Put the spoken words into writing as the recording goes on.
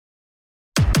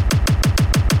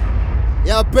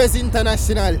Yeah, Prez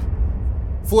International.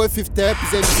 450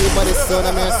 representative by the son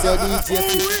of me, I say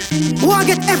DJ. Who I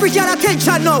get every girl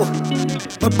attention now?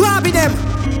 But Barbie them,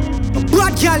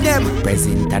 Broad girl them, Prez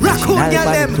Intl Raccoon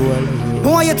girl them. Chakka. Who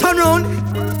want you turn round?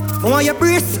 Who want you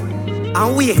brace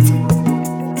and wait?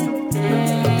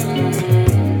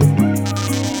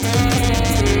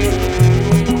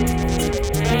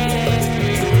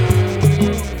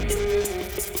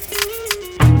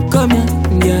 Come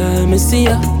here, yeah, me see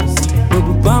ya.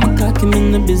 Bubble bomb cock him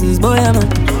in the business, boy, man.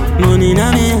 Money in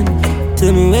my hand,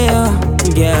 tell me where you are,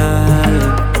 girl.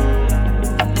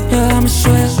 Yeah, I'm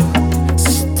sure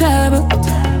she's terrible.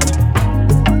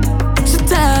 She's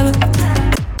terrible.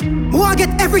 Who I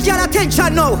get every girl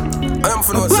attention now? I am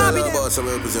from outside about some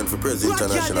represent for Prez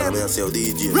International. I'm here to say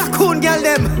DJ. Raccoon girl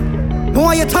them. Who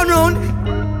want you turn round?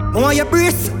 Who want you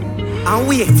brace and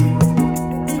wait?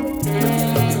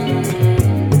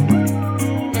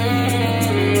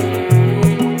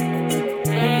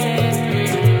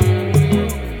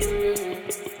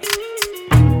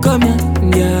 Come here,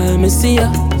 yeah, me see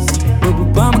ya. Bubble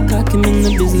bomb cock him in the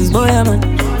business, boy, man.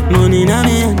 Money in my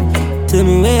hand, tell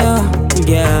me where you are,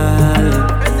 girl.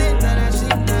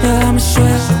 Yeah, I'm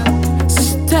sure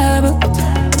she's terrible.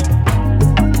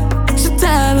 She's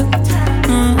terrible.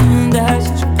 That's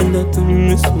when that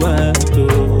miss what.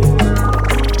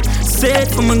 Say it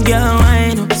for my girl,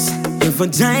 wine ups. Your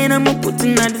vagina, I'm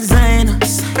putting a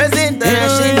designers. Prez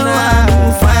International.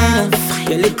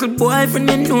 Your little boyfriend,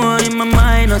 you know in my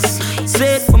minus.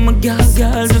 Say it for my girl,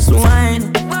 just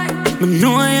whine. I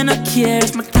know you not care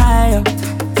if my tie up.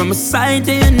 From a side,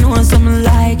 you know something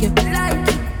like you.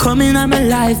 Come in on my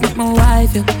life, not my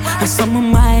wife, yeah. I saw my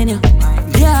mind, yeah.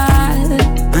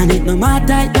 Girl, I need no more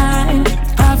tight time.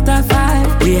 After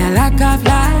 5, we are like a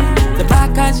fly. The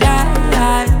back of dry.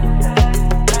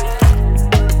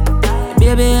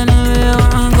 Baby, anyway, you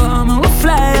wanna go, I will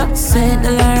fly up. Say it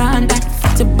around that,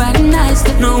 your body nice.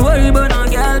 No worry about no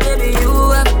girl, baby,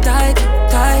 you have tight.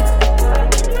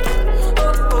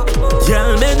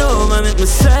 Girl, bend over, make me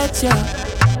sweat, yeah.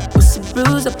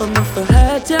 Bruise up on my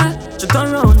forehead, yeah. Just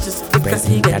turn around, just because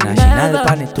he get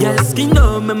nervous. Yeah, skin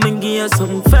up, me give you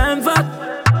some firm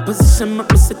fuck. Position up,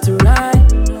 me set to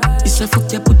right. You shall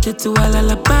fuck you, put you to a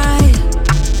lullaby.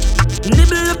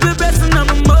 Nibble up your breast and I'm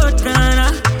a mouth,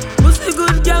 kinda. Pussy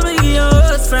good, girl, me give you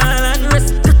a sign. And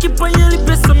rest, cocky on your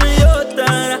lips, I'm a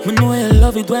yacht. Me know you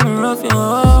love it when me rough you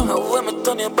up. Now when me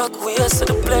turn your back, we so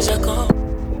the pleasure come.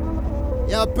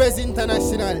 Yeah, Prez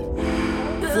International.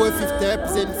 450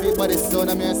 representative by the son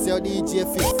of me, I say DJ.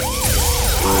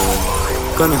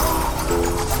 Come here.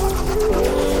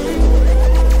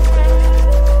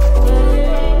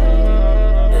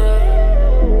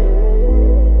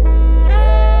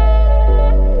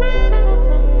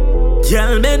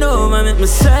 Girl, bend over, make me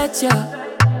sweat,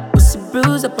 yeah. Pussy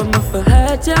bruise up on my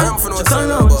forehead, yeah. Just turn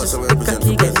around, just the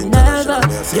cocky get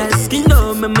nervous. Girl, skin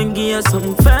up, make me give you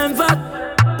some firm fuck.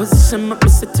 Position up, me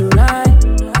set to right.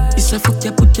 You shall fuck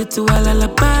you, put you to a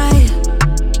lullaby.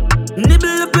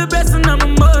 Nibble up your breast and I'm a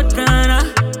mouth, kinda.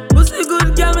 Pussy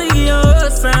good, girl, me give you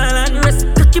a sign. And rest,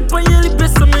 cocky on your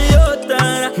lips, I'm a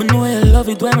yacht. Me know you love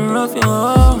it when I rough you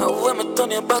up. Now when me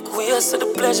turn your back, we so the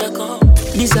pleasure come.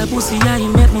 This a pussy, yeah,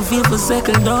 you make me feel for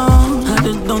second down. I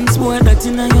the done boy that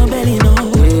in your belly now.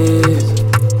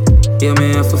 Yeah,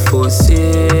 me have to force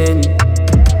it.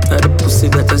 The pussy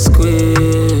got a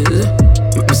squeeze.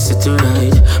 Make me sit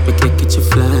right, make it catch you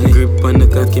fly. Grip on the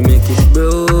cocky, make it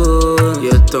blow.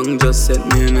 Your tongue just set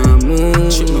me in a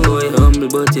mood. Treat me boy humble,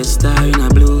 but you're star in a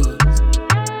blue.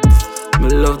 Me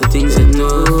love the things you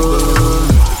know.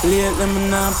 Lately me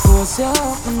not post you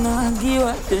up, me not give you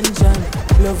attention.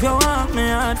 Love you want me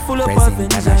heart full of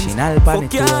vengeance.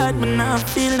 Fuck your heart, me not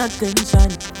feel no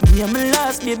tension. Me and me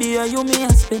last baby, you me a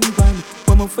spend pan.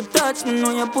 When me for touch, me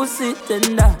know your pussy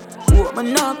tender.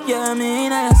 Open up, yeah, me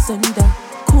in your center.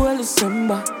 Cool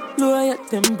December, lower your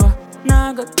temper.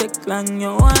 Now go take long, you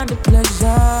want the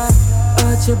pleasure.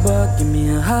 Arch your back, give me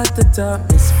a heart attack.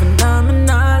 It's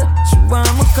phenomenal. She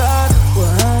want my car,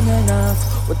 one and off.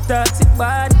 What toxic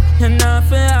body, you're not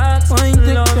for heart. Point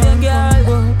to love your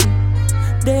girl.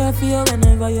 There for you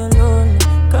whenever you're lonely.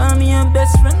 Call me your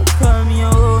best friend, call me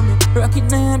your homie. Rock it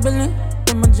down your belly,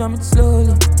 then I jump it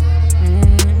slowly.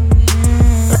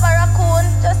 Raccoon,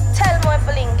 just tell me if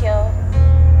I link you.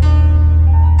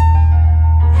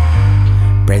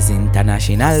 Prez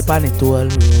International pan it all.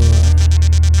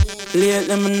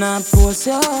 Lately me not post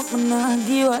you up, me not give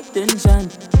you attention.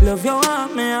 Love you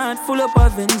want me heart full up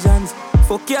of vengeance.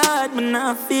 Fuck your heart, me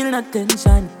not feel no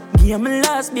tension. Give me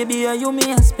last baby, you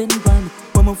me a spend pan.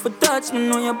 When me for touch, me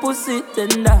know your pussy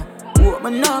tender.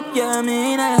 Open up, yeah,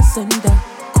 me in your center.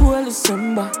 Cool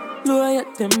December, lower your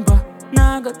temper.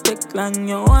 Now go take long,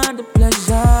 you want the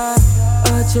pleasure.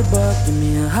 Hurt your butt, give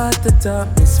me a heart attack.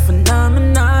 It's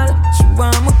phenomenal. She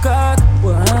want my cock,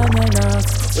 we're on and off.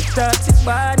 With toxic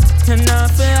body, you're not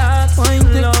for half.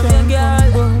 Point love me,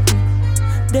 girl.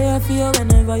 There for you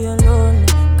whenever you're lonely.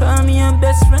 Call me your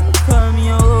best friend, call me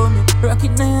your homie. Rock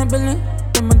it down your belly,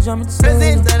 then my jam it slowly.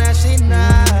 Prez Intl Chakka.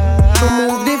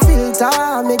 Remove the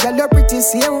filter, me girl you pretty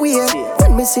same way.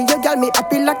 When me see you girl, me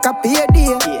happy like a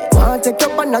payday. Want take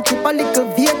you on a trip, a little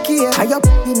vacay. How you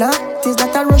in a, tis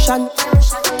like a Russian.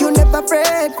 You never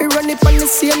afraid, we run it on the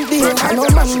same day. I know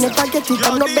man never get it,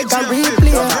 I'm no beggar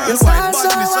replay. You sound so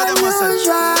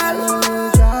unusual.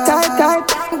 Tight, girl,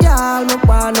 me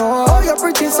wanna know. Oh, you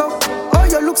pretty so, oh,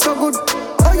 you look so good.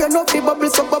 Oh, you know fi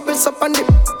bubbles up and dip.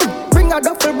 Bring a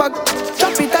duffel bag,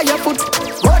 drop it at your foot.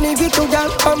 Money get to girl,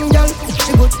 come girl,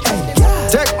 she good.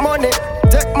 Take money.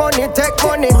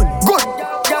 Good,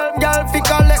 girl, fi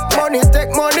collect money.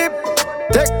 Take money.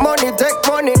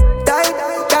 Die.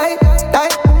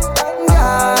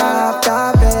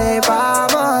 After paper,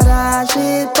 mother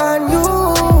shit on you.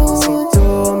 2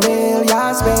 million,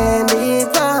 spend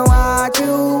it on what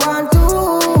you want to.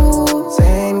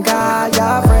 Send call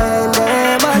your friend,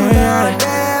 them and turn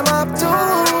them up too.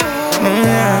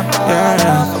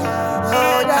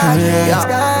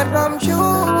 From you.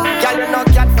 Girl, you know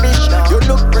catfish. You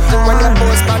look pretty when you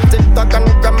post on TikTok and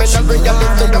gram in the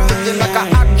reality. You feel like a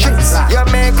actress. Your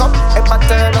makeup, if I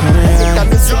turn up, anytime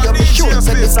you see you be sure.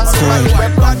 Say this is my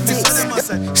web practice.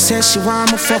 Says she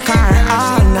want me fuck her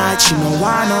all night, she no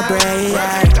want no break.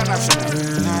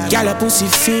 Girl, your pussy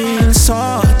feel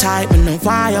so tight, me no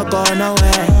why you go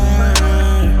nowhere.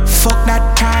 Fuck that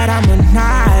pride, I'm not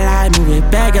lie, me we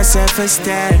beg yourself to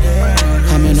stay.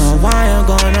 I me no why you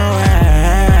go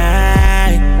nowhere.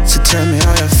 So tell me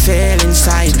how you feel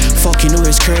inside. Fucking you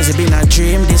is crazy, been a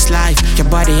dream this life. Your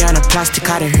body on a plastic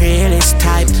are the realest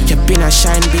type. You been a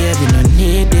shine baby, no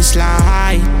need this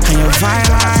light. And your vibe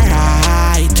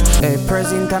alright. Hey,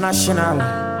 Prez International,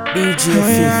 DJ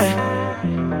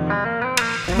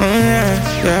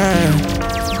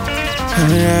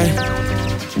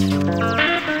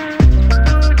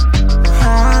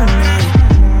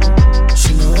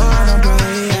She know I'm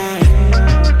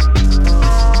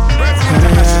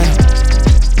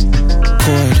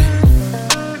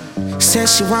says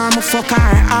she want me fuck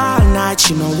her all night,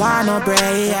 she no want no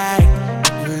break.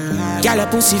 Girl, your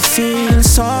pussy feel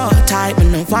so tight, me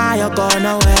no why you go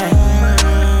nowhere.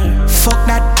 Fuck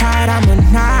that pride, I'm not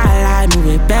lie, me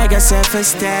we beg yourself to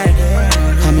stay.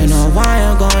 I me no why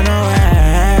you go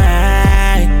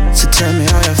nowhere. So tell me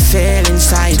how you feel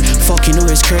inside. Fucking you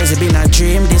is crazy, been a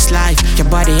dream this life. Your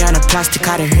body on a plastic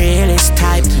are the realest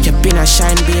type. You been a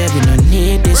shine baby, no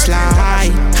need this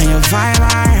light. And your vibe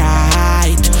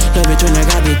alright. Love it when you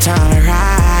got it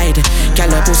alright. Girl,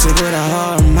 your pussy good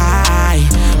all my.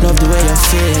 Love the way you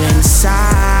feel inside.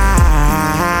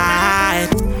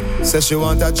 Says she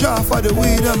want a draw for the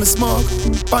weed and me smoke.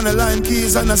 On the line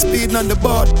keys and a speed on the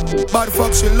board. Bad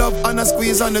fuck she love and a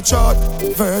squeeze on the chart.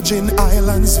 Virgin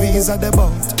Islands visa the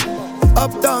boat.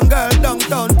 Uptown girl,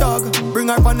 downtown dog. Bring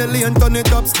her on the lane, turn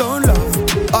it up, stone love.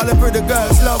 All the pretty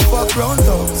girls love fuck round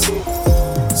dogs.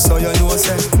 So you know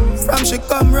say, from she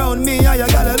come round me, I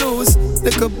gotta lose.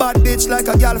 Little bad bitch like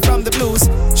a girl from the blues.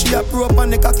 She a pro up on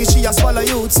the cocky, she a swallow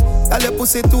youths. All your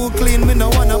pussy too clean, me no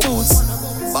wanna boots.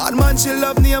 Bad man, she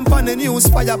love name on the news.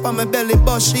 Fire on my belly,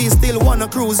 but she still wanna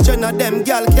cruise. Jen of them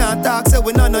gal can't talk, say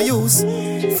we none of use.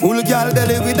 Full gal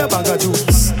belly with a bag of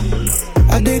juice.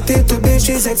 Addicted to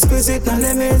bitches, exquisite, no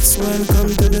limits.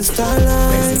 Welcome to the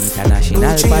starlight.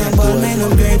 Gucci and Balmain,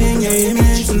 upgrading your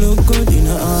image. Look good in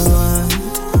all one.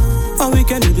 Oh, we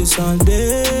can do this all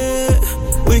day.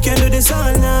 We can do this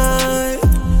all night.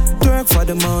 Work for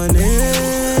the money.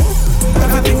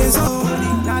 Everything is alright.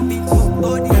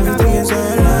 Everything is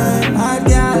alright. Hard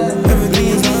girl. Everything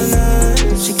is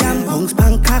alright. She can bounce,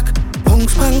 bang, cock.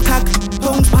 Bounce, bang, cock.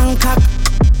 Bounce, bang, cock.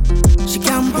 She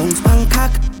can bounce, bang,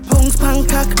 cock. Bounce, bang,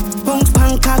 cock. Bounce,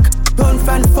 bang, cock. Run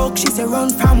from folk, she say run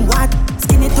from what?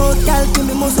 Skinny toe, girl, give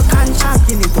me muscle contract.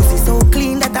 Skinny pussy so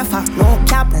clean that I fuck. No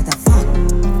cap, that I fuck.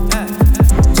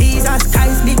 Jesus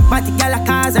Christ, big party, girl, a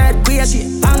cause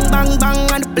earthquake. Bang, bang,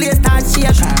 bang, and the place start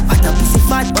shake. What a pussy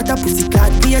fat, what a pussy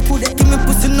clad weight. Give me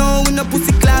pussy now, with no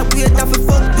pussy clad weight. Have a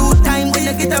fuck 2 times, then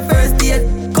you get a first date.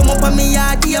 Come up on me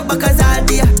yard, here, backers all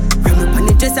day. Bring up on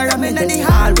the dresser, I'm in the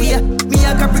hallway. Me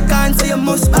a Capricorn, so you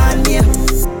must ban me.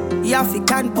 You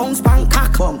African, bounce, bang,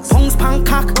 cock. Bounce, bang,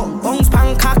 cock. Bounce,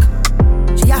 bang, cock.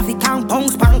 She African,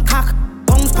 bounce, bang, cock.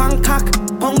 Bounce, bang, cock.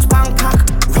 Bounce, bang, cock.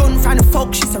 Run from tryna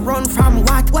fuck, she's a run from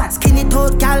what? Skinny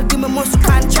toad gal, give me muscle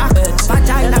contract.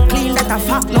 Vagina clean, that a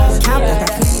fuck, no cap, that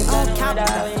a clean, no cap.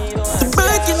 The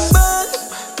Birkin bag,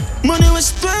 money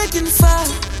was twerking for.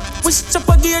 We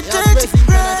chopper gear 30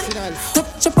 grand. Top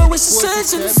chopper was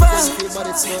searching for.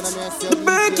 The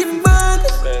Birkin bag,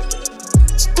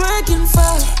 she's twerking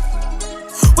for.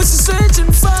 What's she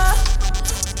searching for?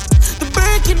 The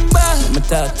Birkin bag. I'ma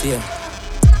talk to you.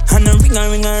 And a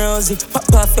ring a rosy.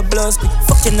 Pop off your blouse quick.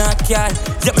 Fucking not car.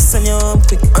 Let me send you home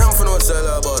quick. I don't know what's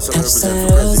all about. So I represent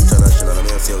for Prez International. I'm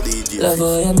here to DJ. Love how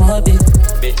you're my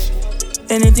bitch.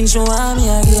 Anything she want me,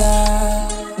 I give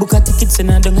her. Book a tickets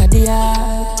and I don't have the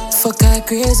yard. Fuck her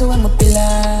crazy when my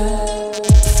pillar.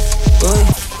 Boy.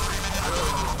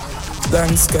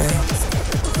 Gun sky.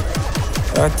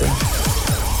 Water.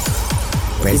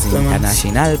 Prez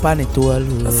International panitual.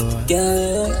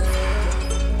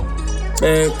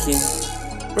 Birkin.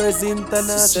 Prez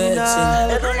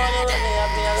International.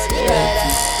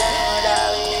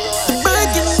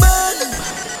 Birkin bag,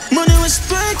 money was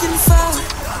twerking for.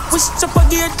 Wish chopper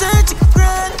gear 30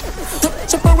 grand. Top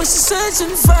chopper was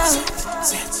searching for.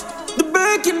 The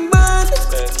Birkin bag,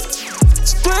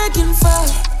 she's twerking for.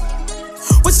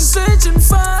 What's she searching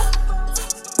for?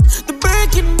 The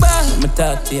Birkin bag. I'ma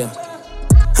talk to you.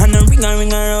 And a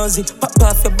ring a rosy. Pop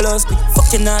off your blouse quick.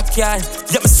 Fucking not car.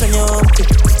 Let me send you home quick.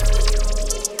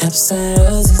 Taps and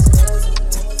roses.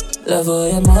 Love how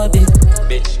you're my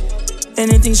bitch.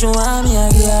 Anything she want me, I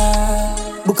give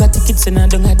her. Book a tickets and I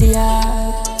don't have the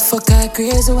yard. Fuck her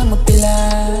crazy when my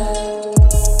pillar.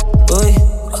 Boy,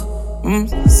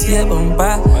 see a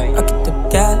bumper. Rock it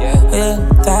up, girl. Yeah,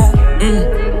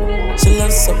 tight. She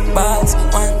loves so bad.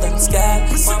 One dance, girl.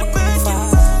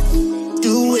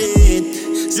 Do it.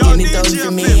 Skin it down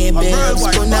for me, babes.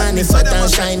 Punani fat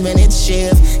and shine when it's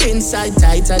shaved. Inside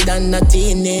tighter than a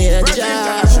teenager.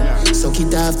 Suck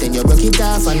it off, then you broke it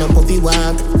off and a puppy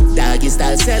walk. Doggy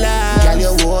style seller. Girl,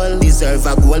 you all deserve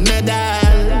a gold medal.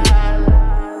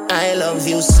 I love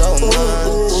you so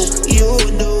much. You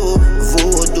do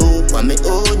voodoo. When me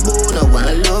old boo, no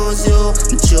one lose you.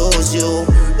 Me chose you.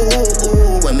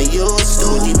 When me used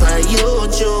to deep on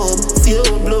YouTube. Few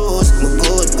blues, me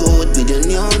good with the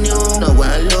new. No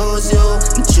one lose you.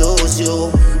 Me chose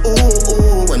you.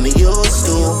 When me used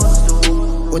to.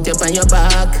 Put you on your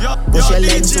back, push your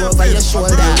legs over your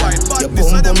shoulder. Your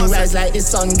boom rise like the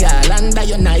sun, girl. Under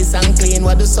you nice and clean,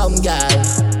 what do some girl?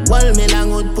 Wall me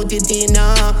long would put it in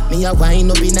me a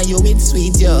wine up inna you with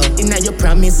sweet yo. Inna your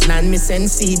promise land me send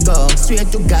seed go.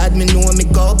 Straight to God me know me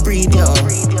go breed yo.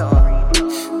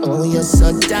 Oh you're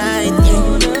so tight,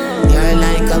 you're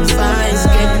like a vice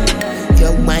grip.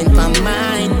 Your wine for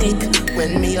my dick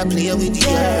when me a play with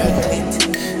your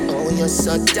clit. Oh you're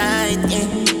so tight,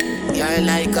 you're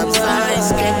like a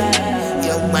vice grip.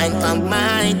 Your wine for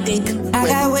my dick. I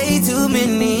got way too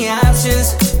many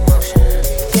options.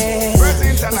 Yeah,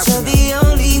 but you're the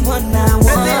only one I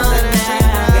want now.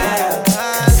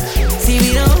 See,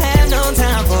 we don't have no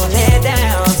time for let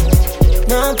down.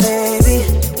 No, baby,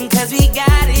 cause we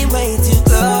got it way too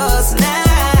close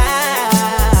now.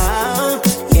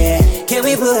 Yeah, can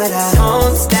we put our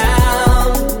homes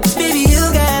down? Baby, you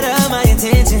got all my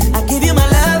attention. I give you my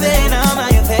love and all my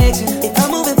affection. If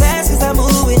I'm moving fast, cause I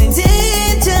move with intention.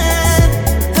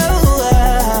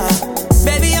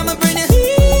 Baby, I'ma bring the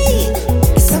heat.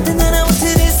 It's something that I want to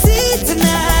see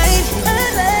tonight.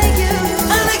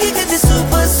 I like it cause you're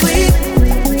super sweet.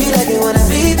 You like it when I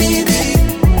be.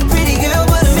 Pretty girl,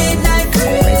 but a midnight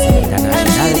free. I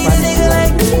know you need a nigga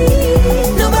like me.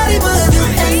 Nobody but you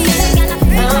and me.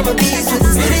 I'm a beast with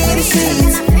city in the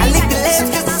sheets. I lick the lips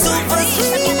cause it's super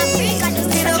sweet.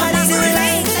 Ain't nobody do it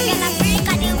like me.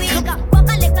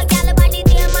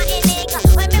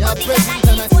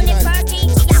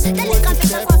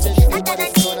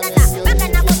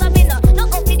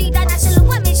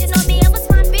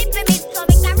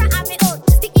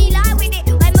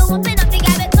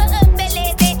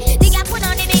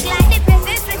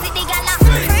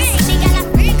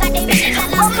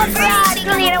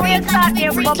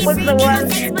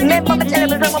 Remember me tell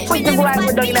them I'm pushing go on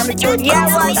with dog in my throat. Yeah,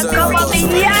 well, come on me,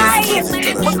 yeah.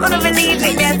 But couldn't believe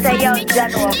it, they say, yo,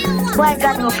 Jano. Boy,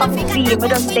 got no fucking feel, but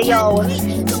don't say, yo.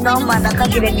 No man, I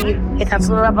can't get any. It's a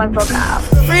full of a fuck off.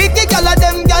 Freaky girl of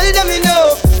them, you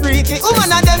know. Freaky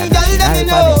woman of them, you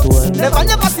know.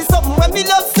 Never see something when me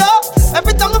love so.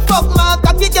 Every time I fuck my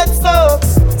cocky get so.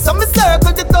 So me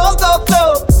circle the go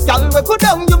flow. Girl, we go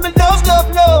down, you me love.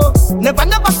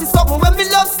 Never see something when me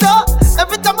love so.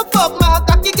 Every time I fuck my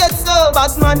cocky gets so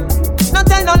bad man. Don't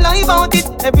tell no lie about it.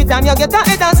 Every time you get her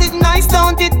head and sit nice,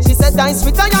 don't it? She said said dice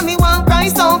with her, me want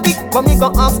price on quick. But me go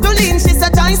off to lean, she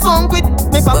said I smoke it.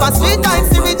 Me papa sweet time,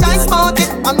 see me I smoke it.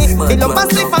 And me fill up a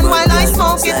slip and while I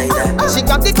smoke it. She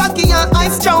got the cocky and I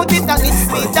strout it. And it's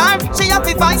sweet her, she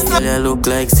happy vice. Girl, look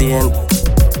like Saint,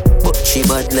 but she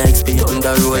bad like speed on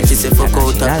the road. She say fuck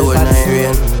out her door in the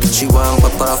rain. She want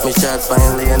pop off me shots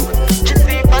fine lane. She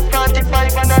see at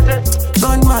 45 another.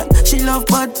 Gunman, she love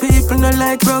bad people, no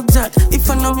like rock that. If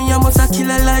I know me, I must a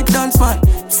killer like dance man.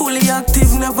 Fully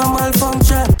active, never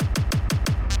malfunction.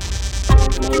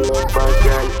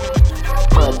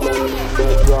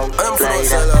 I'm from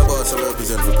Salah Boss, I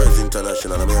represent for Prez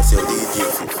International. I'm here to say DJ.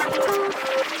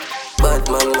 Bad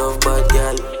man love bad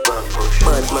girl.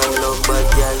 Bad man love bad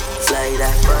girl.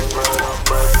 Slider. Bad man love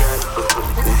bad girl.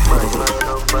 Bad man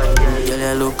love bad girl. Girl,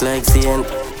 you look like Saint,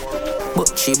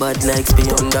 but she bad like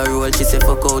speed on the road. She say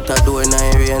fuck out her door in the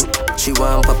rain. She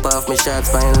want pop off me shots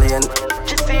fine lane.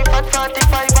 She see at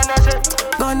 45 another.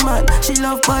 Gunman, she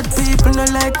love bad people, no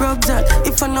like rock that.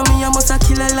 If I know me, I must a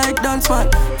killer like dance man.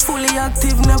 Fully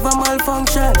active, never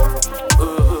malfunction.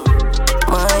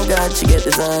 My God, she get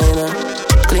designer.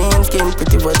 Clean skin,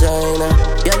 pretty vagina.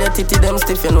 Girl, your titty them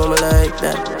stiff, you know me like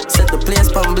that. Set the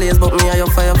place pan blaze, but me a your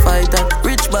firefighter.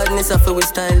 Rich badness, I feel we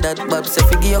style that. Bob say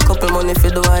fi give you a couple money for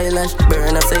the eyelash.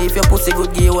 Burn, I say if your pussy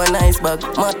good, give you a nice bag.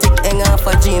 Matic hang off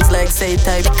her jeans like say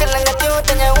type. Tickle and get you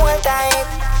and you hold tight.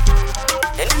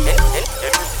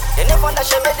 You never want to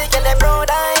show me the girl they proud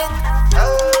eyed.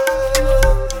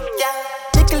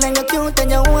 Tickle and you cute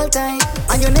and you hold tight.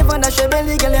 And you never dash your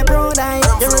belly, girl, you proud eye.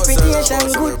 Your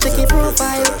reputation good, check your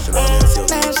profile.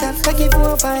 Nice shot, check your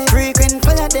profile. Frequent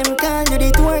flyer, them call you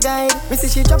the tour guide. We see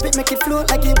she drop it, make it float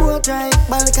like a boat ride.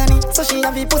 Balcony, so she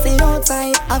have the pussy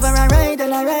outside. Have her a ride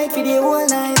and a ride for the whole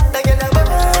night. The girl a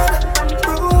bad,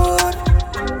 rude,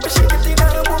 but she get in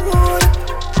her mood.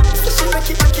 So she make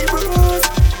it rude.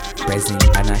 Prez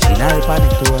International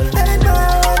Panic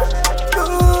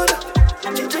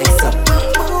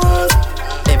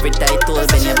Every title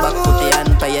when you back put the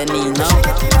hand by your knee now.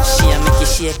 She a make you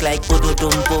shake like podo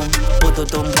dum bum. Podo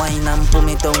dum wine and pull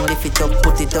me down. Lift it up,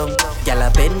 put it down. Gyal a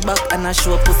bend back and a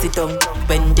show pussy tongue.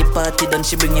 When the party done,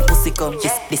 she bring your pussy come.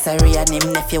 This a real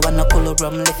name, if you wanna color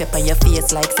rum. Left you by your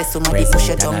face like say somebody push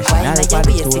you down. Wine like your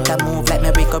waist, it a move like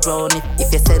merry-go-round. If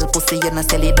you sell pussy, you not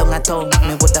sell it down a town.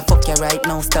 Me woulda fuck you right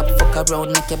now, stop fuck around,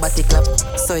 make your body clap.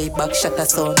 So it back shot a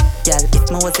sound. Gyal,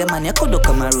 if me was your man, you coulda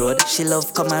come a road. She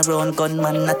love come around,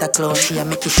 gunman not a clown. She a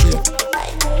make you shake.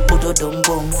 Podo dum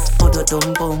bum, podo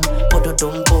dum bum, podo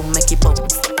dum bum, make it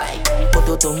bounce.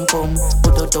 Podo dum bum,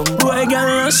 podo dum bum. Boy,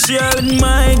 girl, rush you with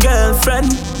my girlfriend.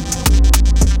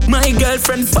 My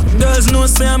girlfriend, fuck girls, know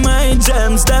say my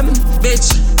gems, them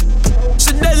bitch.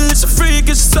 She deadly, she freaky,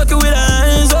 she suck it with her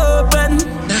eyes open.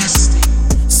 Nasty.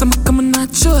 Some coming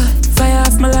at you, fire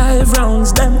off my live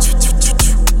rounds, them.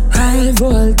 High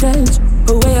voltage.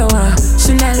 Where you are,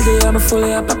 Chanel, I'm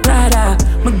fully up a Prada.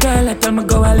 My girl, I tell me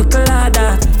go a little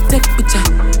harder. Take picture,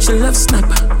 she love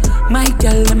snapper. My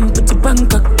girl, let me put it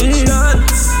Bangkok.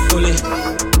 Fully.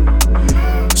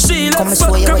 She love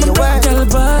fuck, I'm a bad girl,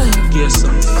 boy. Get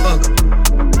some fuck.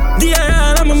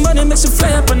 DRL, I'm a money, makes you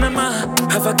fly up on the man.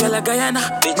 Have a girl a Guyana,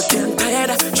 me can't tire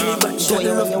that. Dream back, show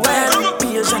you rough fire.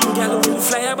 Be a young girl, will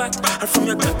fly back. And from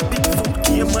your club, big foot,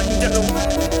 key, man, girl.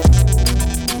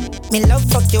 Me love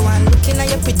fuck you and looking at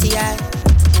your pretty eye.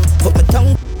 Put my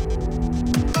tongue.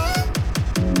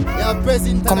 Yeah, Prez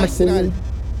International.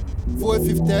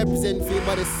 450 represent for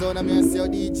by the son. I'm here to say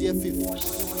DJ 50.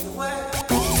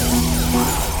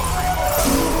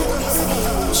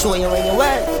 Show you where you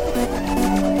work.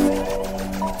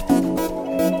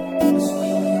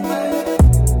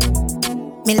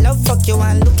 Me love fuck you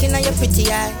and looking at your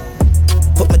pretty eye.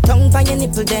 Put my tongue by your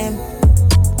nipple them.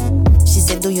 She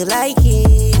said, do you like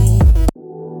it?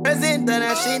 Prez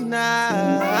International.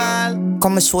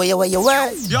 Come and show you where you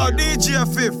work. Yo, DJ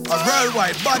Fifth, a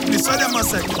worldwide badness, what them a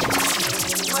say?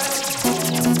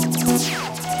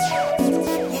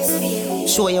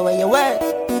 Show you where you work.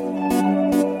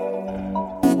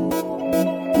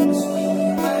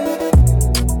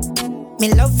 Me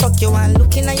love fuck you and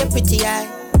looking at your pretty eye.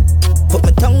 Put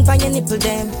my tongue by your nipple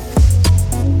them.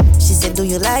 She said, do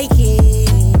you like it?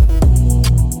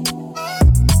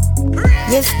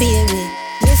 Yes, baby.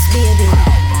 Yes, baby.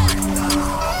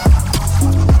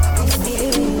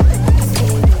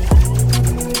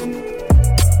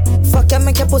 Fuck you,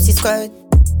 make your pussy squirt.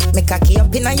 Make cocky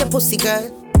up in your pussy, girl.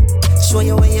 Show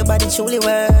you where your body truly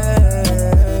works.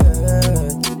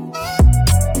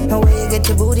 And where you get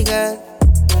your booty, girl.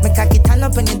 Make cocky turn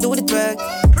up and you do the twerk.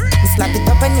 Me slap it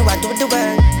up and you do the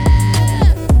work.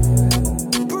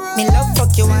 Me love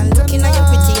fuck you and looking at your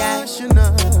pretty eye.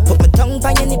 Put my tongue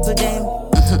by your nipple. people them.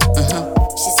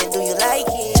 She said, do you like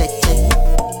it? Check.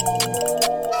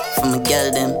 From a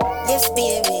girl them. Yes,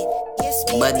 baby. Yes,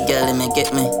 baby. Bad girl, they may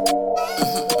get me.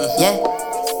 Yeah.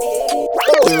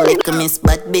 You lick a miss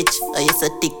bad bitch. Oh, you so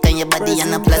thick on your body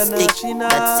and a plastic.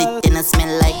 That's it, and I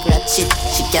smell like rat shit.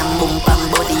 She can boom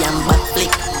bang body and back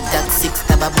flick. That 6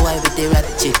 stab a boy with the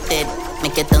ratchet head.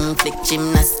 Make a tongue flick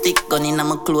gymnastic. Gun in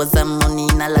my clothes and money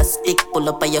in elastic. Pull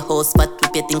up at your house spot,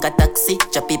 whip you think a taxi.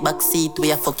 Chop it back seat,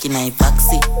 we a fucking eye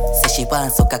backseat. Say she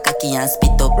want suck a cocky and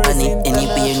spit up on it.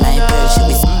 Anywhere night girl, she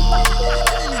be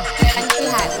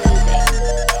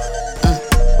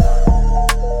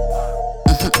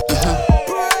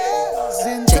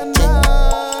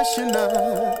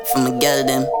from a girl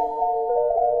them.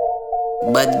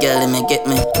 Bad girl, they may get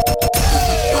me.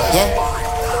 Yeah.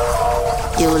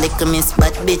 You lick a miss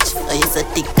bad bitch. Oh, you so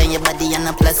thick on your body and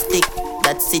a plastic.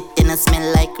 That's it, and I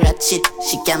smell like rat shit.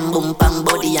 She can boom bang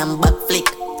body and back flick.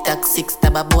 Tack 6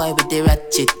 stab a boy with the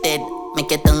ratchet head.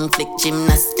 Make a tongue flick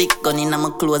gymnastic. Gun in my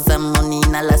clothes and money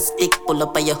in elastic. Pull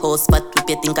up at your house spot, whip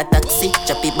you think a taxi.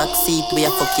 Chop it back seat, we a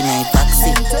fucking eye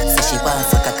backseat. Say she want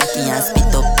suck a cocky and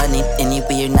spit up on it.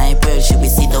 Anywhere night girl, she will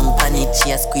sit down on it.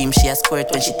 She a scream, she a squirt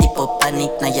when she tip up on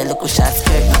it. Now you look who she a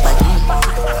skirt, my body.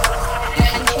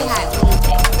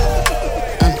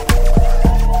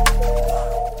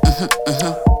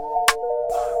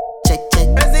 Check.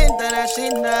 Prez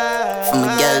Intl. From a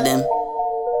girl them.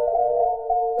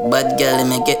 Bad girl, they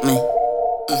may get me.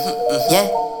 Yeah.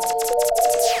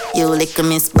 You lick a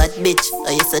miss bad bitch.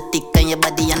 Oh, you so thick on your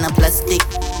body and a plastic.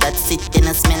 That's it, and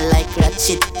I smell like rat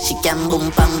shit. She can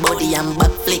boom bang body and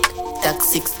back flick. Tack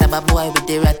 6 stab a boy with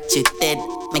the ratchet head.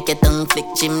 Make a tongue flick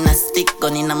gymnastic.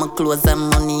 Gun in my clothes and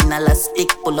money in elastic.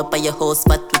 Pull up at your house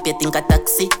spot, whip you think a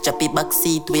taxi. Chop it back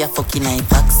seat, we a fucking eye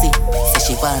backseat. Say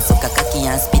she want suck a cocky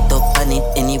and spit up on it.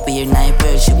 Anywhere night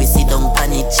girl, she will sit down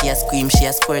on it. She a scream, she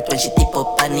a squirt when she tip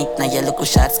up on it. Now you look who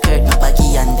short skirt, my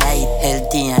baggy and tight.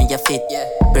 Healthy and you fit.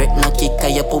 Birth no kick,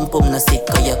 cause your pum pum no sick.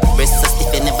 Cause your breast so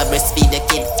stiff, you never breastfeed your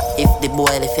kid. If the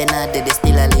boy if you not dead, they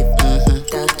still a live.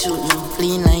 Talk true now,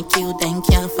 clean like you, then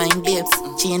can't find babes.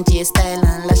 Change your style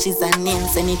and lashes and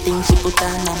nails. Anything she put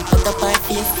on and put up her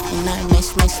face. In her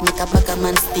mesh, make a back a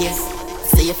man stairs.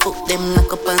 Say you fuck them,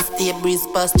 knock up and stay. Breeze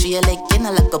past through your leg, you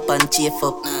know lock up and chafe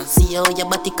up. See how your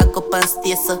body cock up and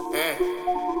stay so.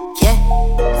 Yeah.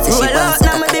 Say she wants to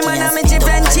cock a key and spit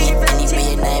up on it.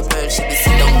 Anyway, night girl, she be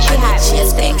sit down on it. She a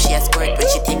scream, she a squirt when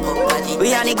she tip up on it.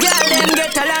 We and the girl them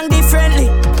get along differently.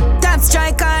 Top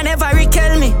striker never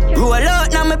recall me. Roll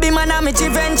out now me be man and me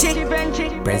Givenchy.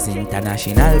 Prez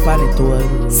International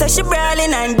Panitor. Say she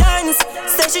brawling and dance.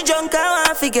 Say she drunk and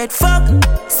want to get fucked.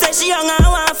 Say she young and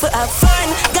want to have fun.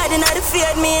 God inna the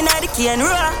field, me inna the key and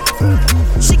raw.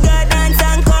 She got dance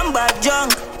and come back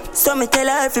drunk. So me tell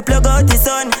her if you plug out the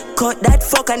sun, cut that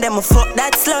fuck and then me fuck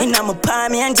that slut. Inna my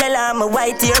palm, me Angela, my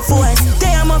white Air Force.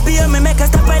 Day I'm up here, me make her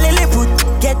stop a lily put.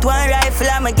 Get one rifle,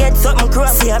 I'ma get something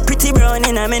crop. See her pretty brown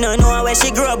and me no know where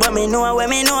she grow, but me know where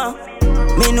me know.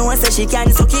 Me know say she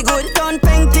can suck it good. Town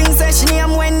painting, say she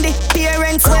name Wendy.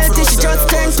 Parents wealthy, she just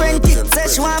turned 20. Say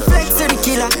she want flex to the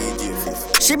killer.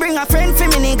 She bring a friend for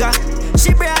me nigga.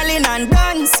 She brawling and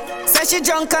dance. Say she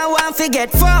drunk and want to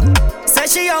get fucked. Say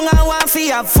she young and want to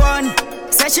have fun.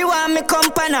 Say she want me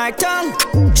come on her tongue.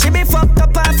 She be fucked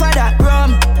up off of that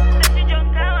rum.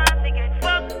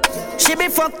 She be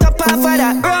fucked up off of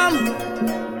that rum.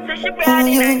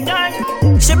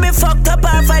 She be fucked up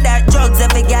off of that drugs.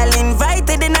 Every girl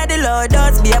invited in the Lord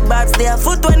does be a box. They a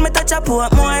foot when me touch a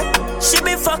port more. She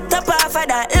be fucked up off of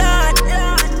that Lord.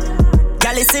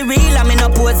 Girl, it's real, I me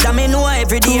no post, I me know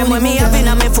every day when me having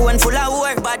a me phone full of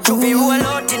work. But to be roll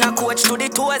out in a coach to the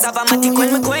toes. Have a matic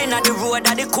when me going on the road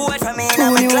at the court. From me in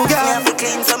a my class, me have to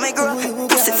clean so me grow.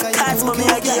 Pussy for cats, but me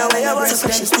a give away a word.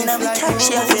 So she's in a me cat,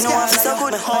 she have to know I'm so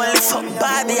good. Me only fuck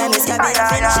Barbie and this can be a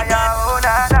finish.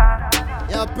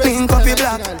 Pink up your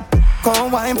black.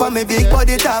 Come wine for me big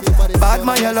body top. Bad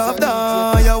man you love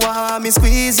down. You want me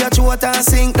squeeze your throat and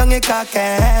sink down your cocky.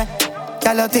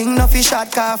 Girl, you think no fish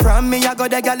shot car from me. I go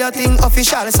there, girl, you think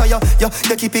official. So you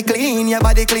keep it clean, your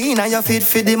body clean, and you fit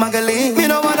for the magazine. Me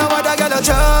no want no other girl to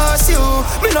trust you.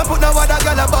 Me no put no other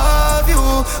girl above you.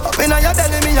 Up inna your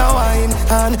belly, me a wine,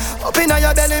 and up inna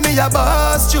your belly, me a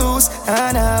bust juice.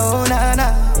 Na na oh na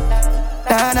na,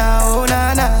 na na oh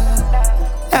na na,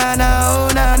 na na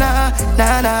oh na na,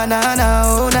 na na na na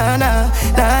oh na na,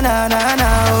 na na na na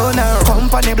oh na.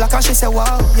 Company black and she say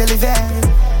wow, you live here.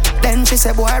 Then she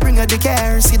said, boy, bring her the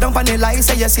care. Sit down on the light,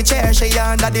 say yes, she chair. She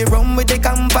under the room with the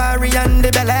Campari and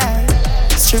the Bel Air.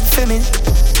 Strip for me,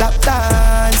 lap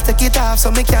dance, take it off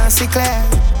so me can't see clear.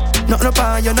 Nothing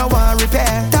upon you, no one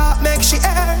repair. Talk make she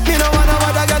air. Me no wanna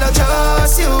other girl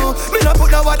trust you. Me no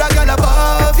put no other girl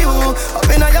above you. Up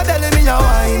inna your belly me a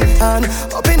wine, and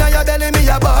up inna your belly me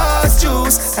a bust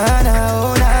juice. Na na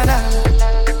oh na na,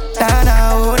 na na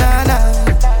oh na na,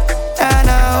 na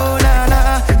na oh na na,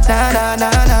 na na na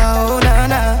na oh na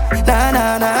na, na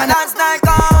na na. Dance like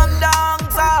calm down,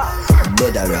 sir.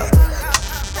 Better rock,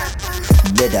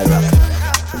 better rock,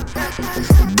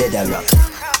 better rock,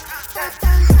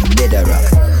 better rock.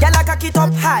 Girl, I cock it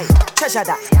up high, treasure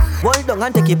that. Hold down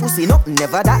and take your pussy, no,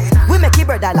 never that. We make it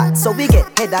bread a lot, so we get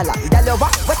head a lot. Girl, you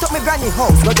what? Wet up me granny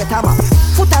house, go get a map.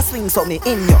 Foot a swing, so me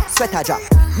in your sweater drop.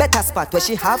 Better spot where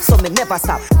she have, so me never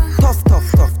stop. Tough,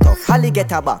 tough, tough, tough. Holly get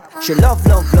her back. She love,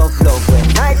 love, love, love when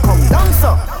night come down,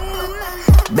 so.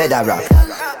 Better rock,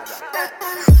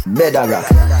 better rock,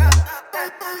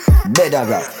 better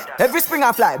rock. Every spring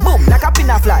I fly, boom, like a pin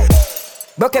I fly.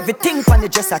 Broke everything from the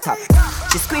dress at top.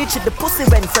 She screech at the pussy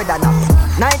when Fred and up.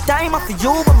 Night time after you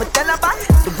when me tell her back.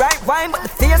 The right wine but the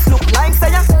face look like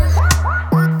say ya.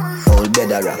 Hold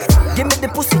better rock. Give me the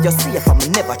pussy you see if I'm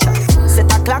never chat. Set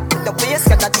a clock with the waist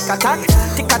get a tick attack.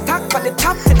 Tick attack for the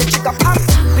top till the trigger pop.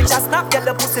 Bitch a snap get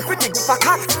the pussy pretty give a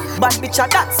cock. Bad bitch a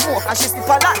that smoke and she slip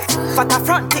a lot. Fat a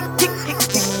front tick tick tick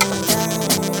tick.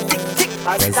 Tick tick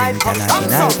as time comes down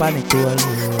so.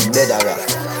 Better rock.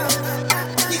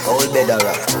 Old better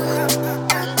rock,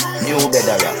 new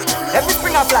better rock. Every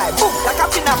spring I fly, boom, like a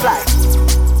pin I fly.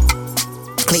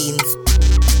 Clean,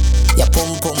 your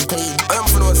pum pum clean. I'm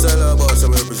from North Side Boss, I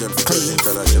represent for Prez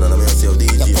International. I'm here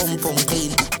DJ. Your pum pum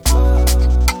clean,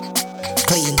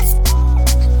 clean.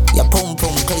 Your pum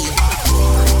pum clean,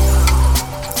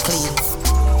 clean.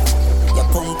 Your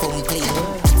pum pum clean,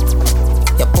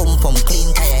 your pum pum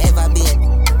clean. Can you ever be it?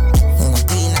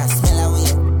 Clean and smell away.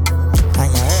 And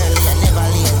you early and never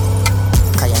late.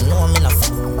 Can you know me enough?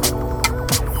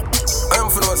 I'm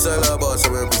from North Side Boss, I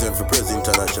represent for Prez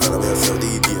International. I'm here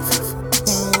DJ.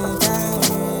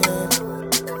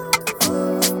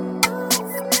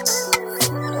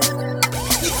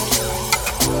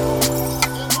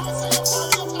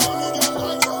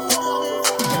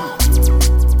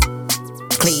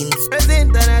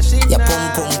 Your pum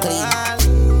pum clean,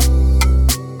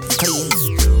 clean.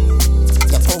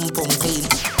 Your pum pum clean,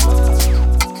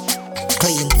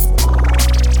 clean.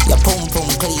 Your pum pum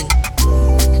clean,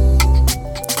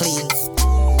 clean.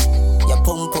 Your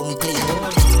pum pum clean,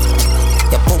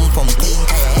 your pum pum clean.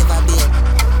 Can you ever be it?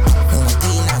 You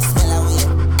clean and smell away.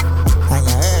 And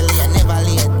you early and never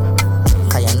late.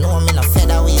 Can you know me no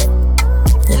featherweight?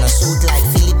 You no suit like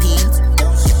Philippines.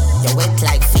 You wet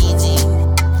like Fiji.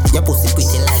 Your pussy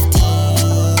pretty like TV.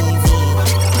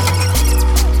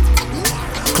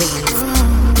 Clean.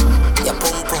 Your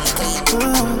pum pum clean.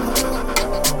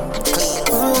 Clean.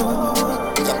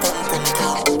 Your pum pum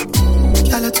clean.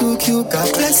 Y'all are too cute, God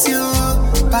bless you.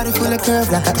 Body full of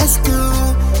curve like a SQ.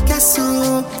 Guess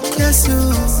who? Guess who?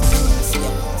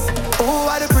 Oh,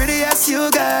 what the prettiest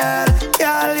you, girl.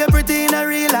 Girl, you're pretty in a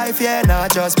real life, yeah,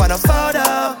 not just on a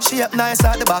photo. She up nice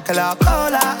at the back of la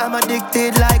cola. I'm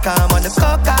addicted like I'm on the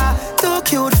coca. Too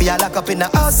cute for you, lock up in the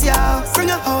house, yeah. Bring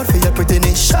her out for your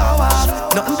prettiness, show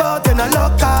off. Nothing but in a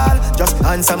local. Just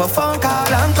answer my phone call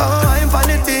and come wine for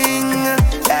the thing.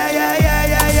 Yeah, yeah, yeah,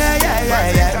 yeah, yeah, yeah,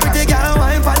 yeah, yeah. Pretty girl,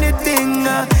 wine for the thing.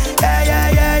 Yeah, yeah,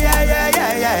 yeah, yeah, yeah,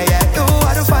 yeah, yeah, yeah. You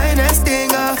are the finest thing.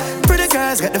 Pretty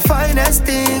girls get the finest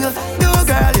thing. You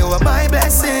girl, you are my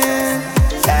blessing.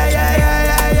 Yeah, yeah, yeah,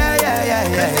 yeah, yeah, yeah, yeah,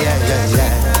 yeah, yeah,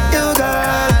 yeah. You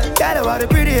girl, girl, you are the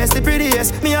prettiest, the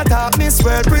prettiest. Me a talk, Miss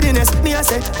World prettiness. Me a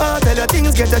say, oh, tell your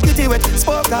things, get your kitty wet.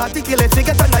 Spoke articulate,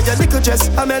 forget under your little dress.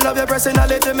 I me love your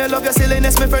personality, me love your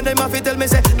silliness. My friend, them have to tell me,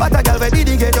 say, but a girl, where did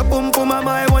you get your pum pum?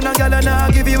 I want a girl and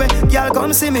I'll give you a. Girl,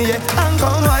 come see me, yeah, and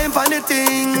come wine for the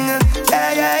thing.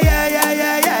 Yeah, yeah, yeah, yeah,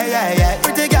 yeah, yeah, yeah, yeah.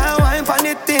 Pretty girl, wine for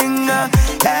the thing.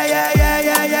 Yeah, yeah, yeah,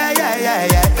 yeah, yeah, yeah, yeah,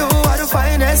 yeah. You are the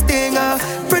finest thing.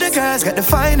 Pretty girls got the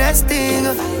finest thing.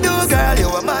 You girl, you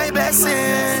are my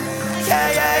blessing. Yeah,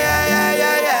 yeah, yeah, yeah,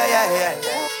 yeah, yeah, yeah,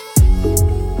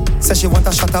 yeah. Says she want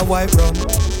a shot of white rum,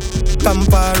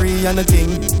 Campari and the thing.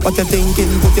 What you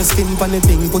thinking? Put your skin on the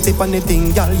thing, put it on the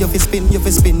thing. Girl, you fi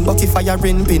spin. Bucky fire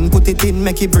in pin, put it in,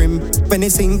 make it brim. When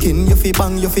it sinking, you fi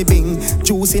bang, you fi bing.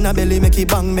 Juice in her belly, make it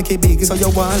bang, make it big. So you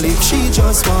want lick, she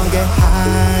just want get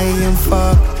high and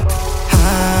fuck,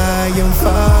 high and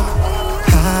fuck,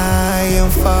 high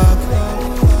and fuck.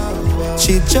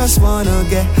 She just wanna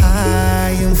get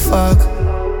high and fuck,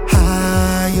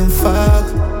 high and fuck,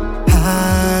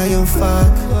 high and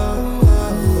fuck.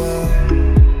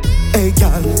 Hey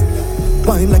girl,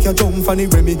 Wine like you jump on the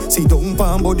Remy. See down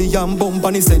pan body and bump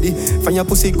on the steady. Find your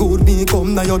pussy good, me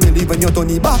come now your belly. When you turn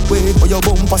it back way, or your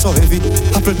bumper so heavy.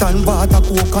 Appleton water,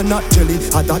 coconut jelly.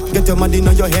 A that get your mad in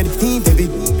your head, ain't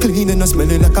heavy. Clean and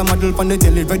smelling like a model on the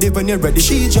telly. Ready when you're ready.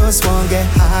 She just wanna get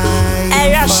high.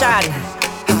 Hey Russian,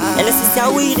 and this is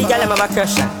how we the girl I'm a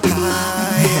crush on.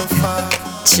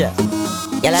 Sure,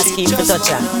 y'all ask him to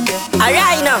touch her.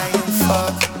 Alright now.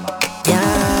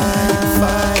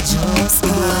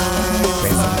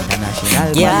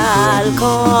 Y'all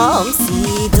come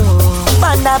see though.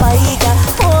 Panda bike,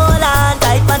 hold on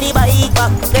tight on the bike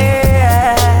back,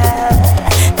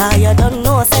 girl. Now you don't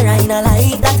know, say I not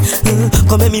like that.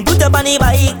 Come let me put up on the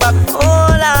bike back,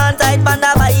 hold on tight on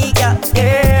the bike, girl.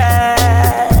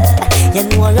 You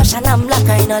know Russian and black,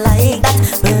 I not like that.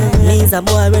 Me's a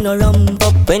boy when no rump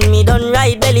up. When me done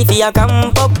ride belly for your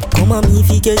camp up. Come on me if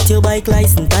you get your bike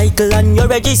license, title and your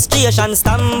registration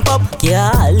stamp up.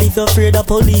 Yeah, if you're afraid of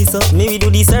police up, maybe do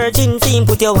the searching thing,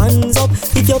 put your hands up.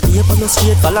 If your paper no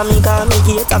straight, follow me, call me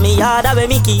gate and me yard where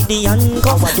me keep the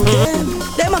handcuff.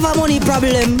 Them have a money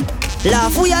problem.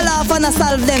 Laugh, we a laugh and a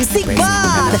solve them sick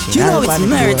bad. You know it's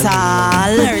marital.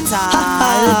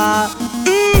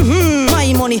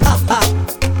 My money, ha ha.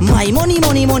 My money,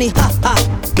 ha ha.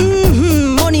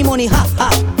 Money, ha ha.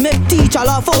 Make teacher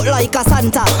laugh out like a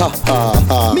Santa. Ha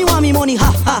ha. Me want me money,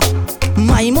 ha ha.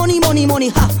 My money, ha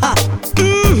ha.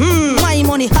 My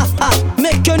money, ha ha.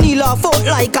 Make your knee laugh out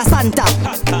like a Santa.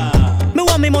 Me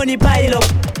want me money pile up.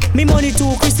 Me money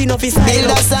too Christine off his side.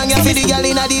 Build a song you for the girl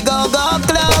in the go-go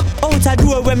club. Out a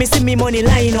door where me see me money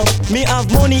line up. Me have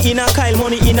money in a Kyle,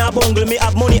 money in a bungle. Me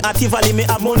have money at Tivoli, me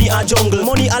have money at jungle.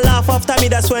 Money a laugh after me,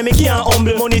 that's why me can't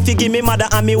humble. Money to give me mother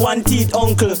and me one teeth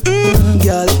uncle.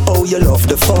 Girl, oh you love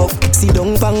the fuck. See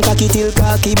down pan cocky till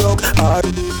cocky broke.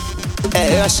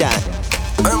 Hey Russian,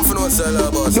 I'm for no sell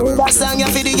about build a song you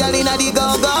for the girl in the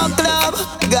go-go club.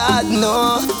 God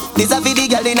no, this a for the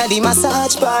girl in the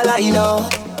massage parlor, you know.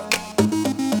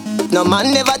 No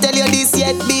man never tell you this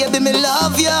yet, baby, me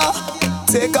love you.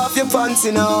 Take off your pants,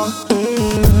 you know.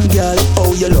 Girl,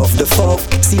 oh you love the fuck.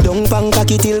 See down pan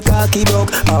cocky till cocky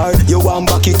broke. Or you want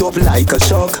back it up like a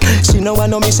shock. She know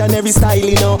want no missionary style,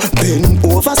 you know. Bend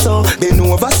over so,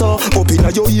 up inna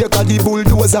your ear 'cause the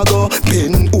bulldozer go.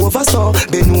 Bend over so,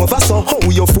 how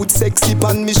your foot sexy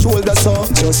pan me shoulder so.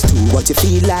 Just do what you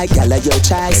feel like, girl, your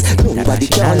choice. Nobody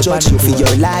can judge you for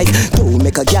your life. Don't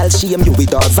make a girl shame you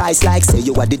with advice like say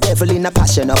you are the devil in a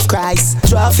passion of Christ.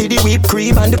 Try for the whipped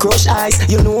cream and the crushed ice.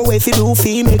 You know if you do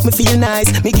feel make me feel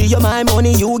nice. Me give you my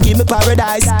money, you give me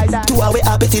paradise. 2 hours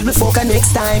happy till we fuck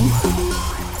next time.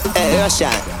 Hey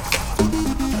Russian,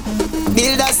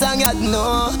 build a song you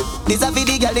know. This a for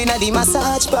the girl in the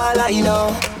massage parlor, you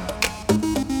know.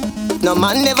 No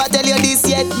man never tell you this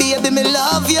yet, baby, me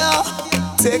love you.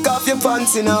 Take off your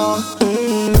pants, you know.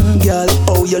 Girl,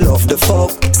 oh you love the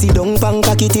fuck. See down pan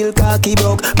cocky till cocky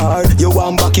broke. Or you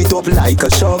want back it up like a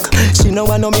shock. She know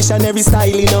want no missionary style,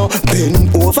 you know. Bend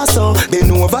over so,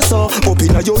 up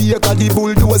inna your ear 'cause the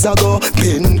bulldozer go.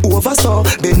 Bend over so,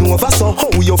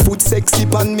 how your foot sexy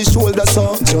pan me shoulder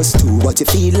so. Just do what you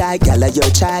feel like, girl, your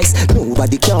choice.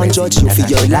 Nobody can judge you for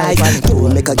your life.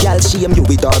 Don't make a girl shame you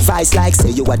with advice like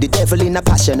say you are the devil in a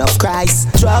passion of Christ.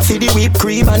 Try for the whipped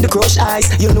cream and the crushed ice.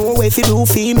 You know if you do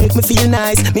feel make me feel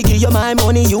nice. Me give you my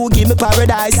money, you give me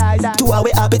paradise. 2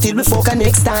 hours happy till we fuck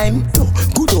next time.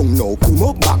 Good on now, come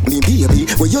up back me baby.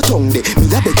 Where your tongue de,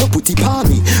 me a beg you put it on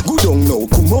me. Good on now,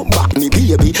 come up back me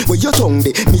baby. Where your tongue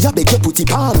de, me a beg you put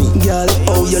it on me. Girl,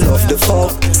 oh you love the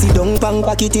fuck. See down pan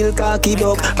cocky till cocky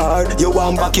broke. Or you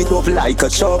want back it up like a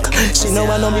shock. She know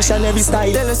want no missionary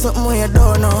style. Tell her something when you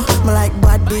don't know. Me like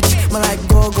bad bitch, me like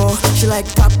go-go. She like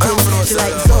tapping, she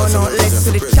like zono. Legs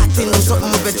to the chatting,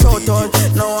 something with a throat on.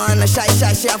 No one a shy,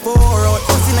 she have a whore out.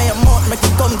 Pussy in your mouth, make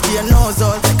it come to your nose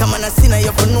all. Come on, I see now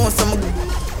you for know some.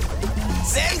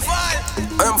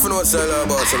 I'm for no sell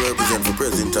about some represent for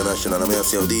Prez Intl Chakka. I'm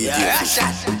myself DJ.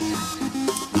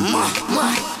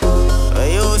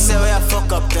 You say we a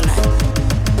fuck up tonight.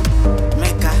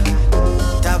 Make a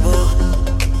taboo.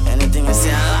 Anything you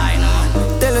say I lie, no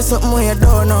man. Tell her something when you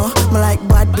don't know. Me like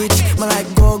bad bitch, me like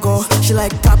go-go. She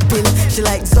like tapping, she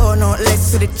like zono.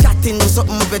 Legs to the chatting, do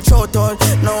something with a throat all.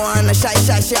 No one a shy,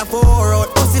 she have a whore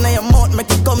out. Pussy in your mouth,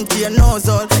 make it come to your nose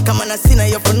all. Come on, I see now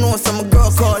you for know some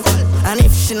girl call. And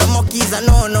if she no monkeys, I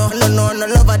no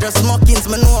love her, just mockings,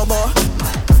 me know about.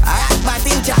 I act bad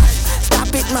in charge.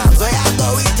 Stop it, man, so I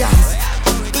go with jazz.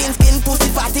 Clean skin, pussy,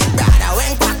 fatty, brother.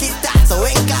 When cock it tight, so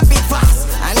when clap it fast.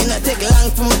 And it no take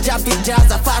long for me jump it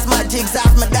jazz. I fast my jigs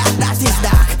off my dark, that is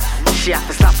dark. She have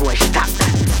to stop when she stop that.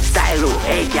 Style,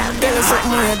 hey, girl. Tell her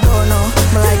something you don't know.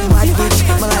 Me like bad bitch,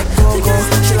 me like go-go.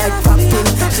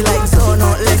 she like zone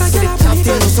out. Let's get it chopped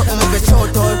in, something with a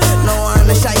throat out. No one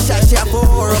a shy, she a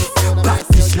pour up. Bad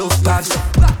bitch love bags,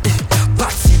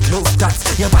 bad seat love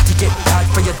tats. Your body get bad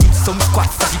for you did some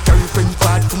squats. That she girlfriend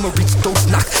bad from a rich dog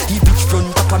snack. He bitch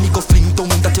front up and me go fling down.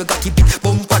 That you got the big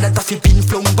bumper that she been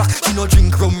flung back. She no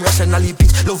drink rum rationally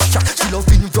bitch love shot. She love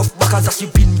in rough back as she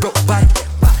been broke bad.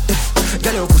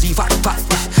 Girl your pussy fat fat.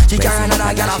 She carry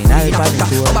another girl a fully knocked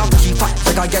up. About pussy fat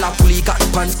like a girl a fully got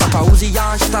pants. Tap a Uzi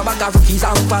and she a bag of rookies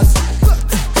and pads.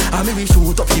 I me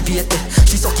shoot up the bait.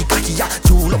 She suck the cocky, ya,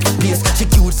 jewel up the place. She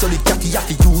cute, so the catty, ya,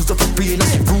 fi use up the brain. And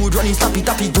she rude, running tappy,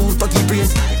 use up the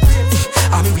brains.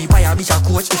 I me we buy a bitch a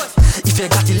coach. If you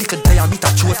got the little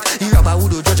diameter choke, you rubber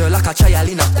would do judge like a child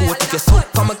in a coat. If you suck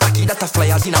from a cocky, that a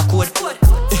flyers in a code.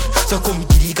 So come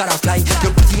kitty, gotta fly.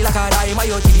 You're pretty like a dime, my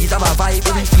your titties have a vibe.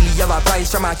 Every filly have a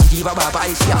price from a kitty, baba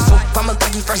bye. She a suck from a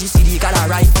cocky, fresh city, gotta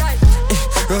ride.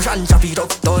 Rush and chop it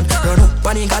up, done. Run up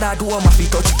and he gotta do a maffy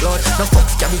touch cloud. No fuck,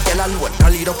 can be girl alone,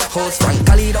 call it up. House frank,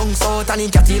 call it down south and he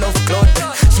got it love cloud.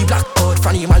 She black out,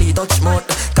 from him all he touch mouth.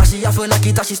 Cause she a feel like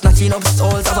it, she snatching up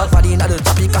souls. Have a body in the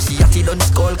topic, cause she at it on the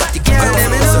skull. Got the girl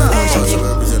them in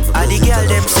all the girl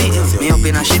them see me up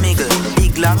in a shimmigle.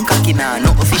 Big long cocky now,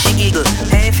 no fishy giggle.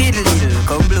 Hey fiddle diddle,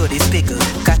 come blow this pickle.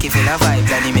 Cocky full of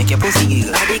vibes and he make your pussy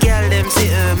giggle. All the girl them see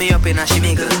me up in a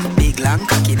shimmigle. Big long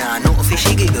cocky now, no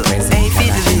fishy giggle. Hey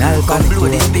fiddle diddle, come blow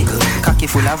this pickle. Cocky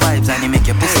full of vibes and he make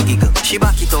your pussy giggle. She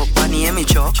back it up and he hear me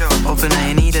chop. Open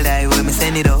eye needle eye when me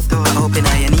send it up. Open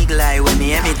eye eagle eye when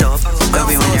me hear me top.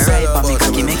 Love it when you ride but me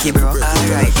cocky make it broke.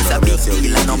 Alright, it's a big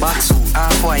deal and no back suit.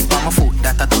 Half white on my foot,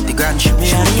 that I took the grand shoe.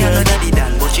 She ain't no daddy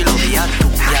dan, but she love the hat too.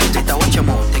 Yeah, better watch your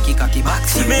mouth, take your cocky back.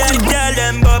 See me and girl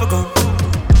them bubblegum.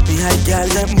 Me and girl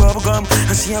them bubblegum.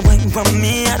 And she a wine from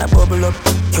me and a bubble up.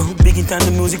 Yo, big it and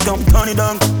the music don't turn it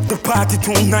down. The party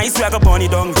too nice, we a go burn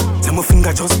it down. Tell my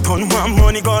finger just turn one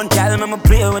money gun. Girl, me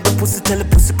play with the pussy till the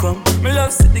pussy come. Me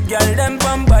love see the girl them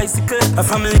on bicycle. A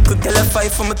family could tell a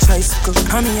fight from a tricycle.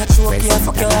 And me a choke, yeah,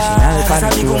 fuck your ass. Cause I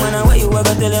be woman and where you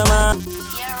ever tell your man.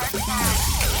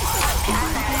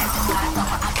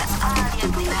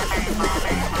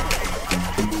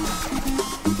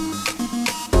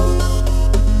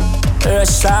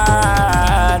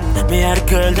 Russian, me and the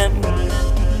girl them.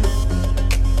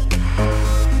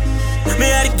 Me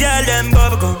and the girl them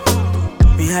bubblegum.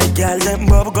 Me and the girl them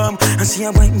bubblegum. And she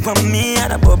a wine from me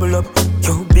and a bubble up.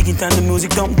 Yo, big it and the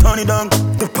music don't turn it down.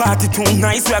 The party too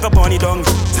nice, we a go burn it down.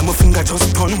 Tell my finger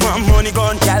just turn one money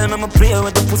gun. Girl, me play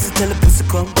with the pussy till the pussy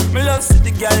come. Me love see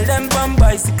the girl them on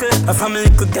bicycle. A family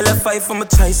could tell a fight from a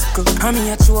tricycle. And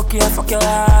me a choke, yeah, fuck your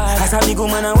ass. Cause I be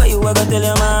good man and where you ever tell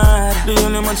your man. The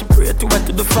only man she pray to went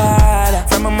to the Father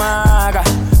from a mother.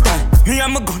 Me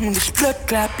and my gun with blood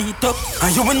clap beat up.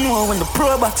 And you will know when the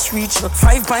pro box reach up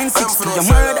 5.6 to your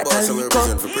murder that leak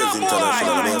up.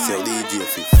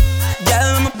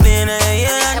 Girl, I'm a plane,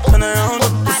 yeah, turn around.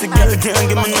 Pussy girl can't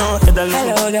give me no head alone.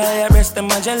 Hello, girl, your breast and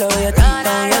my jello. Your teeth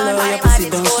down yellow, your pussy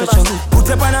don't stretch out. Put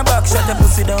up on a box, shut your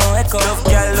pussy down echo. Love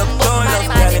girl, look down, love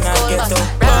girl in a ghetto.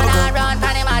 Bubblegum,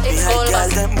 behind girl,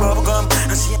 them bubblegum.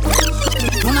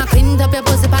 Mama clean up your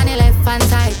pussy on the left hand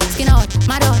side. Skin out,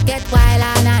 my dog get wild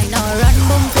all night. Now run,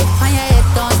 boom, flip on your head,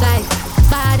 don't slide.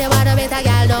 Body, water, better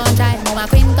girl, don't try. Mama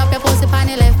clean up your pussy on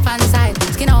the left hand side.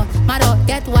 Skin out, my dog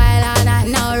get wild all night.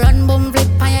 Now run, boom, flip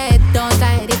on your head, don't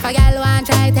slide. If a girl want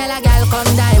try, tell a girl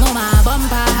come die. Mama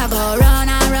bumper, I go run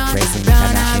and run,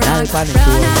 run and run,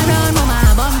 run and run. Mama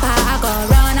bumper, I go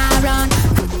run and run.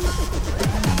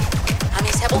 And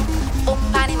me say boom, boom,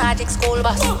 panny magic school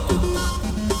bus.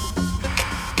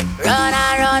 Run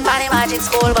and run, panny magic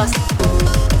school bus.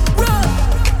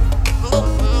 Boom,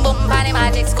 boom, panny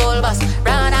magic school bus.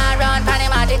 Run and run, panny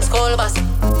magic school bus.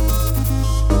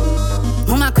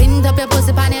 Mama quint up your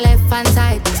pussy on the left hand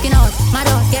side. Skin out, my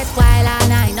dog get wild all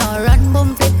night. Now run,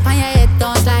 boom, flip on your head,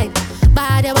 don't slide.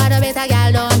 Body, water, better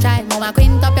girl, don't try. Mama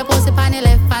quint up your pussy on the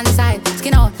left hand side.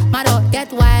 Skin out, my dog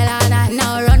get wild all night.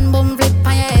 Now run, boom, flip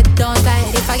on your head, don't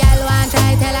slide. If a girl want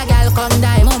try, tell a girl come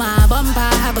die. Mama bumper,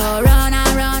 I go run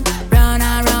and run. Run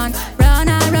and run, run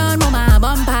and run. Mama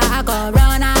bumper, I go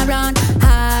run and run.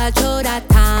 All through that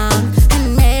town.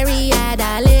 And Mary had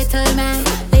a little man,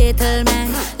 little man,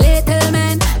 little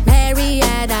man. Mary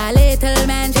had a little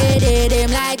man, she did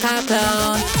him like a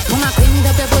clown. Mama cleaned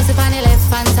up your pussy on the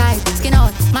left hand side. Skin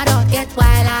out, my dog get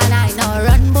wild all night. Now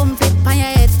run, boom, flip on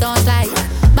your head, don't slide.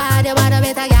 Body, water,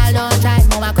 better girl, don't try.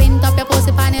 Mama cleaned up your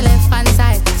pussy on the left hand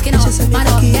side. Skin out, my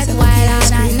dog get wild all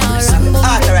night. Now run, boom,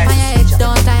 flip on your head,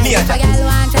 don't slide. If a girl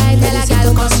want try, tell a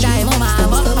girl come try. Mama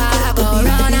bumper, I go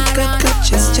run and run.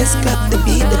 Just clap the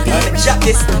beat, the beat. Drop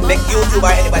this, make YouTube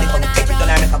or anybody come take it down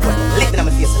and make a point. Lick it on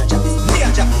my face and drop this.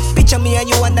 Picture me and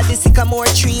you under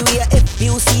tree, we a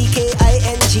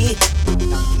F-U-C-K-I-N-G.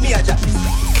 Me a jack.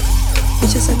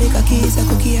 Bitches I make a keys, a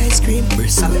cookie ice cream.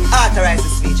 Authorize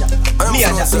this feature. Me a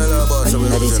jack.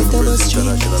 Under the seat of a street.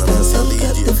 Stand,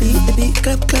 clap the beat,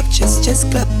 clap, clap, just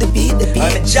clap the beat,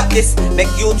 I'm a jack this.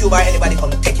 Make YouTube or anybody come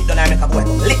take it down and make a boy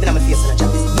come lick me on my face and a jack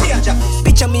this. Me a jack this.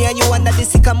 Picture me and you under the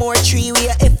sycamore tree, we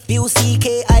a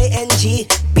F-U-C-K-I-N-G.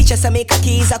 Bitches I make a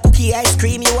keys, a cookie ice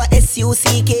cream, you a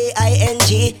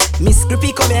S-U-C-K-I-N-G. Miss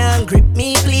Grippy come here and grip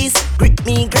me please. Grip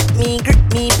me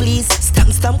please.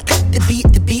 Stamp, clap the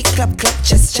beat, clap,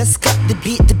 just clap the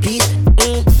beat.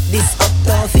 This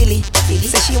uptown Philly,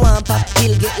 say she want pop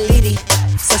pill, get litty.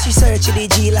 So she search the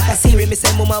G like a Siri. Me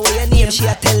say mama where your name, she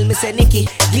a tell me say Nikki.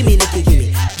 Gimme Nikki.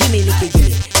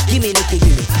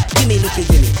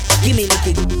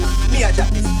 Me a jack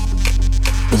this.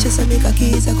 Bitches I make a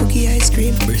keys, a cookie ice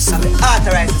cream.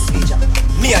 Authorize this feature.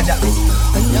 Me a jack this.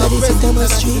 Under the seat of a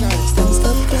street.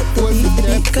 Stand, clap the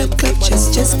beat, clap,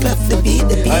 just clap the beat.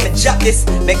 I'm a jack this.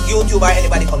 Make YouTube or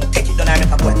anybody come take it down and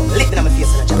make a boy come lick me on my face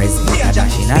and a jack this. Me a jack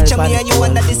this. Picture me and you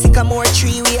under the sycamore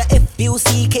tree, we a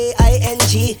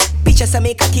F-U-C-K-I-N-G. Bitches I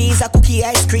make a keys, a cookie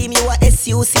ice cream, you a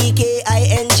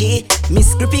S-U-C-K-I-N-G.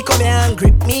 Miss Grippy come here and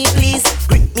grip me please.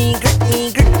 Grip me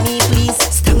please.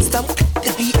 Stamp, clap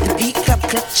the beat, clap,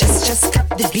 just clap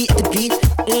the beat.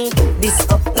 This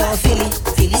uptown Philly,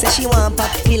 say she want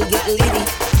pop pill, get litty.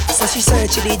 So she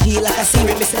search the G like a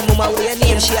Siri. Me say mama where your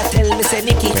name, she a tell me say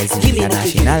Nikki. Gimme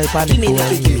Nikki.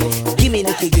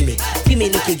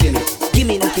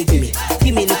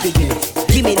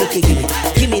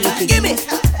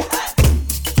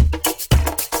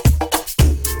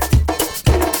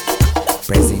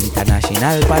 Prez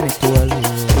International Panitool.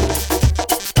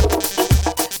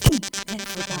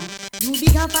 You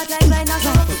big and fat like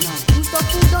dinosaur. You stop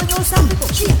food on your stomach.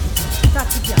 Shake it,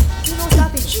 touch it, yeah. You know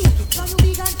stop it. Shake it, so you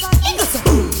big and fat.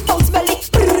 Innocent, bounce belly,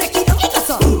 break it down.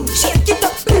 Innocent, shake it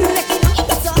up, break it down.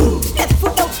 Innocent, left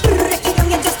foot up, break it down.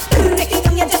 You just break it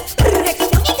down. Innocent,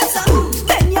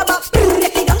 bend your back,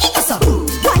 break it down. Innocent,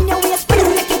 wind your waist,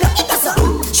 break it down. Innocent,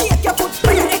 shake your foot,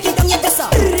 break it down. You just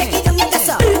break it down.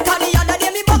 Cause the other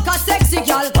day me buck a sexy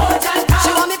girl. She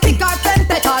want me pick her pen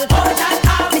petal.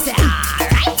 Me say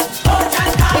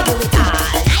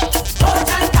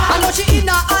she in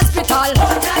a hospital.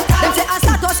 Them say her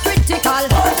status critical.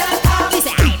 Me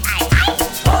say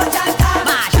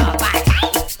mash up,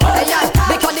 yeah.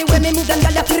 Because the way me move them,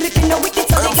 girl, they flipping no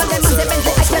wicked. So the girl them say Benz,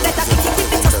 I feel better pick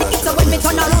it. So when me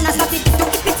turn around and start it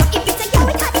to keep it, say yo,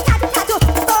 we got it.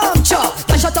 Sure,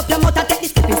 but shut up your mouth and take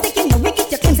this stepping. Sticking no wicked,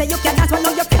 you claim say you can dance, well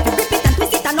now you flip it, rip it and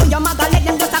twist it. I know your mother leg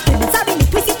them just a crib. Sorry me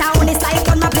twist it, I only slide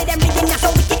on my play them reading ya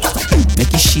so wicked.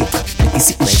 Make it shake, make it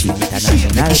sit and shake.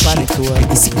 International Panitool.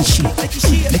 Make it sit and shake.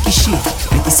 Make it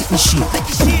sit and shake.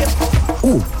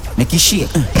 Ooh, make it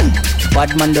shake.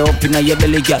 Bad man the up inna your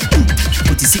belly, girl.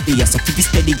 Put it sit there, so keep it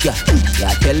steady, girl.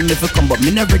 Yeah, tell me if you come, but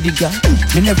me not ready, girl.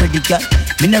 Me not ready.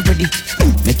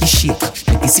 Make it shake,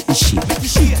 make it sit and shake. Make it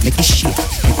shake, make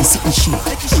it sit and shake.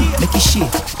 Make it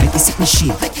shake, make it sit and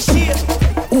shake.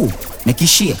 Ooh, make it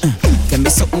shake. Tell me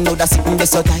something now that's sitting there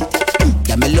so tight.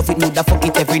 Yeah, me love it now that fuck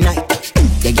it every night.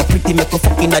 Yeah, you pretty make a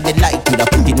fucking at the light. You'da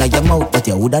put it in your mouth, but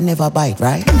you woulda never bite,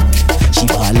 right? She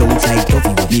ball out like Duffy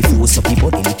with me force up your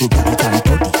body, little girl can't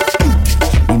touch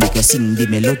it. Me make you sing the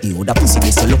melody, oh that pussy be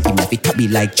so lucky, make it tabby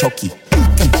like Chucky.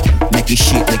 Make it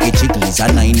shake, make it jiggle. It's a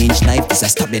 9-inch knife, it's a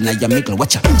stab in your middle.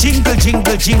 Watch out. Jingle,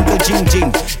 jingle, jingle, jing, jing.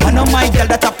 I know my girl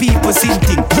that a people sing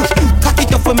thing. Cock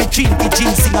it up for me, drink it,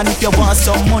 jing, sing. And if you want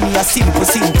some money, a simple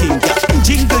sing thing.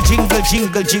 Jingle, jingle,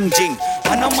 jingle, jing, jing.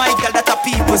 I know my girl that a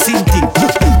people sing thing.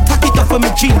 Cock it up for me,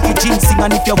 drink it, jing, sing.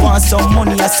 And if you want some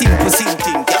money, a simple sing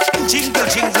thing. Jingle,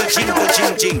 jingle, jingle,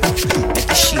 jing, jing. Make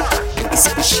it shake, make it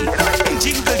simple shake.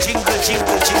 Jingle, jingle,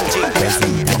 jingle, jing, jing. Prez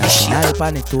International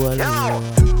Panitool.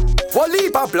 One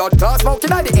leap of blood clot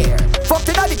smoking out the air.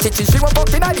 Fucking out the kitchen, she was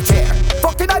fucking out the chair.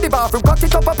 Fucking out the bathroom, cock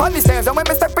it up upon the stairs. And when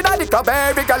me stepping out the club,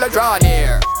 every gal a draw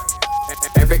near.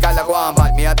 Every gal a go on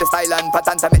bad. Me have the style and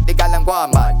pattern to make the gal and go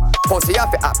on bad. Pussy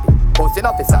have it happy, pussy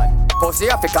not the sad. Pussy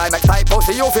have it climax type,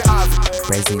 pussy you fi have.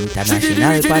 Prez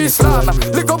International Jiggy slam.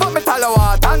 Lick up me tall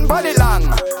water and body long.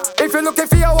 If you looking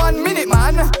for a 1 minute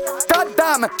man,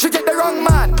 goddamn, she get the wrong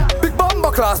man. Big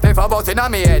bumbo class me for busting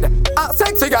on me head. A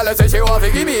sexy gal say she want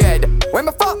to give me head. When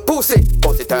me fuck pussy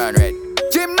turn red.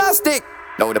 Gymnastic,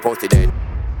 now the pussy dead.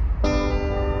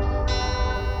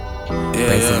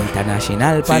 Prez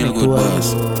International Panitool.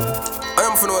 I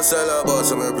am from no sell about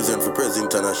some represent for Prez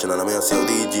International. I'm here to sell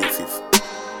DJ Fifth.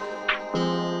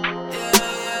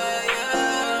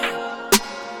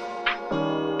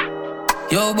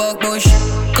 Yo, buck bush,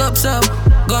 cups up,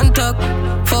 gun tuck,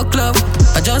 fuck club,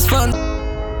 I just fun.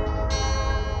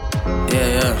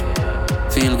 Yeah.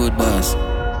 Feel good, boss.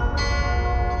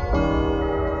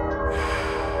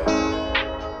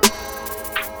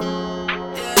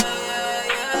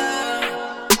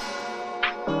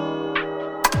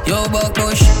 Yo, back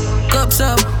push, cups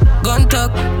up, gun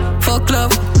tuck, fuck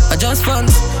love, I just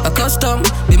funds, a custom,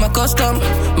 be my custom.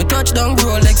 Me touchdown,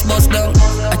 Rolex bust down.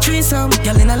 A threesome,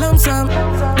 y'all in a lump sum.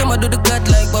 Them I do the god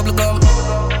like bubble gum.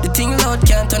 The thing loud,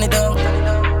 can't turn it down.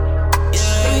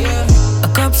 Yeah.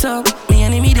 A cups up, me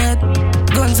enemy dead.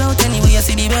 Guns out anyway, I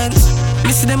see the bands.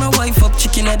 Me see them a wife up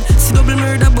chicken head. See double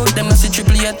murder, but them not see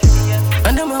triple yet.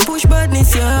 And them a push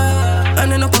badness, yeah.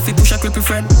 And then a coffee push a creepy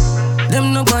friend.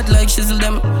 Them no bad like shizzle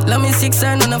them. Let me 6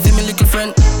 and none of me little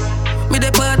friend. Me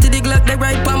the party, the Glock, the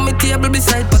right on me table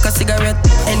beside pack a cigarette.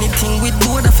 Anything with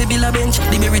board of a bill a bench.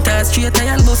 The be retired straight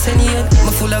I and bust any head.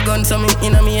 Me full of guns so me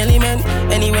in a me element.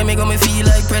 Anyway me go me feel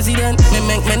like president. Me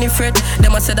make many fret.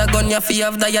 Them a said a gun ya fi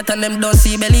have diet and them don't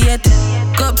see belly yet.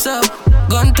 Cups up,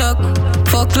 gun tuck,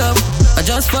 fuck club. I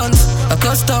just funds, a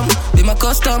custom, be my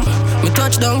custom. Me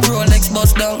touchdown, Rolex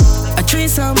bust down. A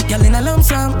threesome, y'all in a lump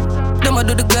sum. Them a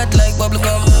do the god like bubble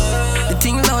gum. The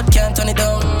thing loud, can't turn it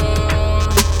down.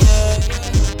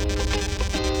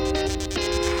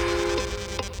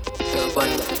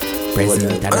 Prez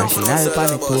International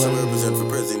Panic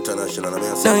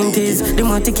 90s, they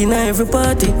want to in every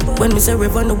party. When me say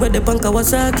Revan, the way the punk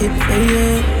Kawasaki.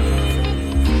 Yeah.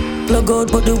 Plug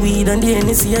out but the weed and the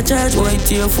NC a charge.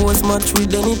 White Air Force match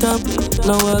with any top.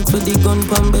 Now ask for the gun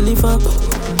pan belly fap.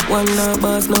 One now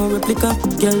boss, no replica.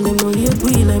 Girl, them no hate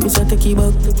we like me say take it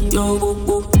back. Yo,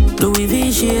 go. Louis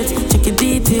V shades, check your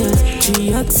details.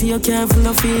 3 axes, you can't full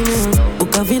of females.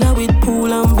 Book a villa with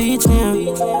pool and beach near.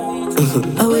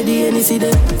 I wear the NC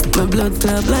there. My blood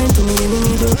clot blind to me in the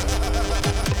middle.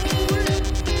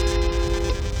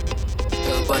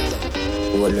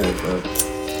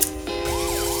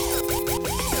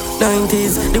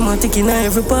 90s, they want to in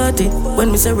every party.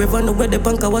 When me say Revan, the way the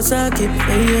punk Kawasaki.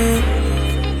 Yeah.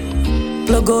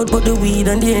 Plug out but the weed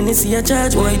and the NC a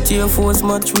charge. White Air Force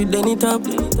match with any top.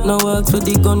 Now ask for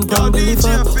the gun pan belly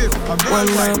fap. One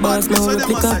now boss, no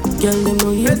replica. Girl, them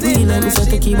no hate we like me say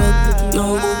take it back.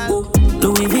 Yo, go.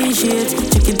 Louis V shades,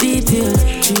 check your details.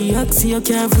 3 axes, you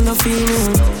can't full of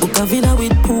females. Book a villa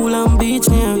with pool and beach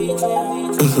near.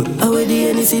 I wear the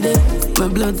NC there. My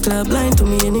blood clot blind to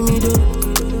me in the middle.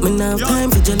 Me now have time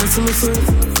for jealousy, my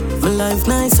friend. My life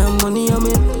nice and money on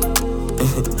me.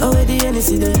 I wear the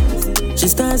NC there. She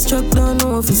starts struck down,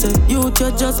 no officer. Youth,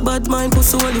 you're just bad mind,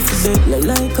 pussy all if you dead.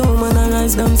 Like how man I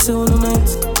rise down so no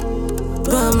nights.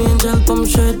 Palm angel, pump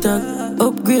shirt tag.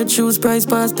 Upgrade shoes, price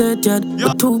past 30 yard.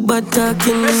 But too bad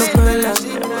talking, me no pearl that.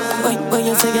 Why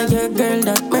you say you're a girl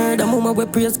that murder? Mama we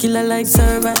praise killer like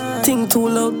server. Think too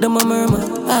loud, them a murmur.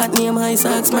 Heart name high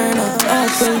socks murder.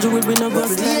 Heart well jewel we no go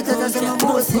slide.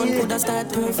 Most gun coulda start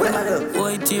to fire.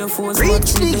 White Air Force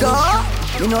Reach the go,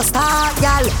 me no start,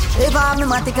 y'all. If I'm me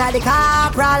matic like the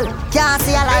corporal. Can't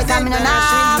see a light, I'm in a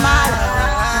normal.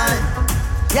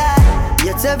 Yeah,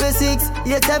 you're 76,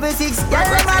 you're 76. Y'all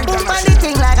let my boom on the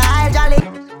thing like a hydraulic.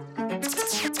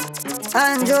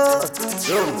 Anjo,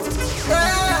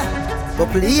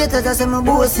 populated as I'm a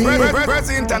bossy. Prez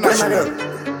International.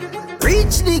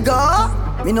 Reach the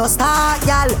go, me no start,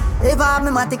 y'all. If I'm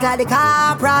me matic like the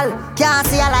corporal. Can't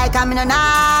see a like I'm in a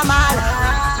normal.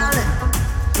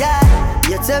 Yeah,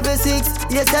 you're 76,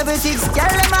 you're 76.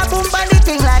 Y'all let my boom on the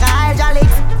thing like a hydraulic.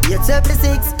 You're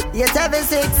 76, you're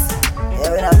 76.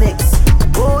 Yeah, we a mix.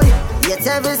 Boy, you're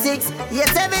 76, you're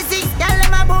 76. Y'all let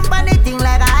my boom on the thing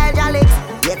like a hydraulic.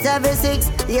 You're 76,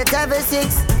 you're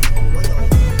 76.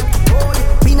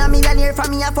 Been a millionaire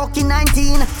from me a fucking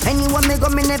 19. Anyone me go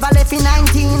me never left in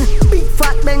 19. Big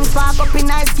fat Benz park up in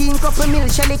ice skin. Couple mil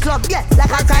Shelly Club, yeah,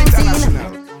 like a crime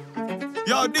scene.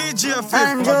 Yo, DJ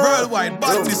Flip, a worldwide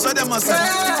badness, so them a say.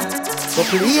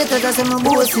 Populated as I'm a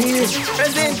bossy.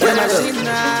 Prez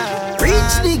International.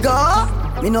 Reach the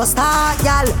go, me no start,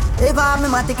 y'all. If I'm me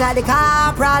matic like the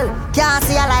corporal. Can't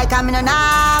see a like I'm in a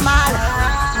normal.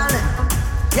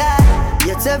 Yeah,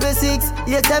 you're 76,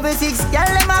 you're 76. Y'all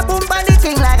let my boom on the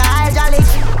thing like a hydraulic.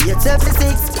 You're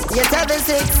 76, you're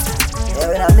 76. Yeah,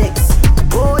 we a mix.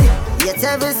 Boy, you're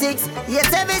 76, you're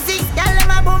 76. Y'all let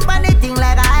my boom on the thing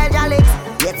like a hydraulic.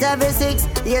 You're 76,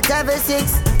 you're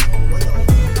 76.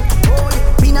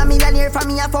 Been a millionaire from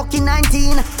me a fucking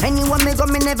 19. Anyone me go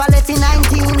me never left in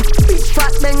 19. Big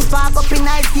fat Benz park up in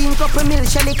ice skin. Couple mil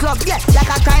Shelly Club, yeah, like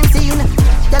a crime scene.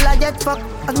 Tell I get fucked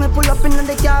as me pull up in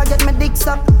the car, get my dick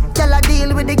sucked. Tell I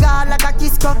deal with the guard like a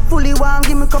kiss cup. Fully warm,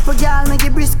 give me couple girl, make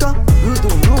it brisk up.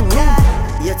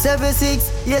 Yeah, you're 76,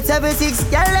 you're 76.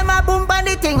 Y'all let my boom on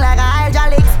the thing like a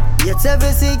hydraulic.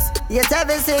 876,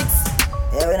 876.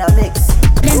 Yeah, we're in a mix.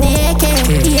 Then the AK, I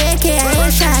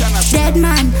shot. Dead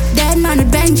man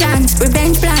with vengeance.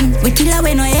 Revenge plan, we kill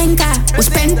away no anchor. We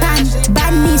spend pan,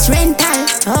 bad miss rental.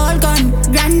 All gun,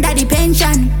 granddaddy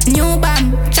pension. New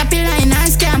bomb, choppy line and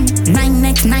scam.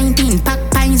 9x19, pack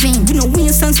pines in. You know we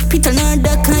sons Peter not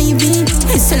the kind of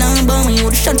it's a long bomb, you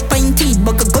would shot pine teeth.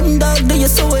 But a gun dog, do you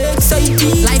so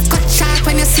excited? Life cut sharp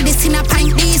when you see this in a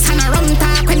pint this. And a rum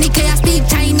talk when the chaos speak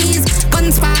Chinese.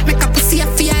 Gun spark, make a pussy a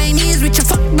Chinese. Rich a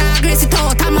fuck dog, race it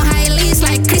out. I'm a high lease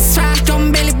like Chris Rock,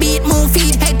 drum belly beat, move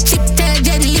feet, head chip, tell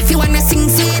Jenny if you wanna sing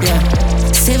seed. Yeah.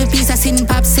 7 piece of sin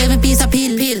pop, 7 piece of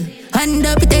pill. Hand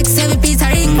up, it takes 7 piece of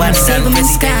ring. 7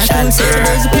 miss cash, 1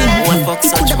 fuck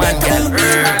such man, girl.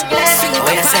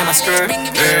 Why you say my skirt?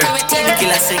 The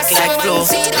killer sick like flow.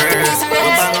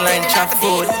 Bang line chop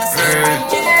food.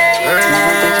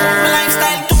 My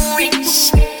lifestyle too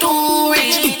rich.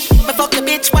 Me fuck the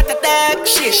bitch, what a dark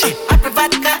shit. I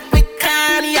provide vodka with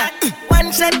cognac.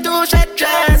 1 shot, 2 shot,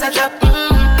 drugs, I drop.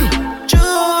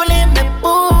 Julie, me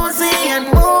boozy and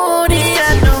moody,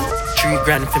 I know. 3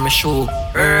 grand for my shoe.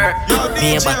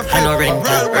 Me a back, I no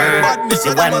rental.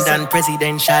 The one done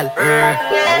presidential. I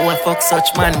fuck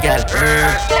such man, girl.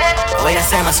 Why you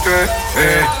say my skirt?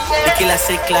 The killer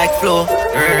sick like flow.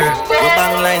 We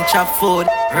bang line chop food.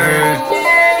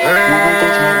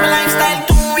 My lifestyle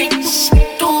too rich.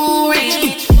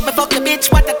 Me fuck the bitch,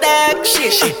 what a dark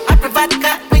shit. I provide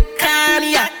vodka with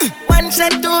cognac. 1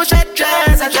 shot, 2 shot,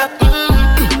 drugs, I drop.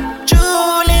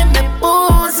 Julie, me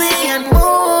boozy and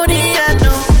moody, I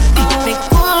know. Me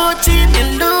Gucci, me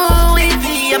Louis V,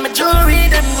 I'm a jewelry,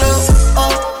 them glow.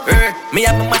 Me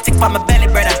have a matic for my belly,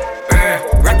 brother.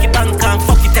 Rocky bank and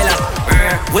fuck it, tell her.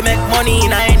 We make money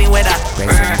in any weather.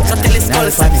 So tell his call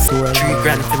 3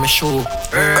 grand for my show.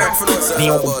 I'm from outside the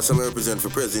boss, I represent for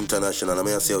Prez International. I'm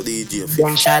here to say DJ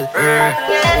Young Shal,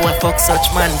 we fuck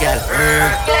such man, girl.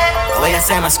 Why you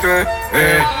say my skirt?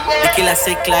 The killer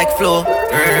sick like flow.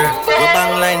 We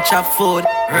bang line chop food.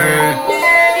 My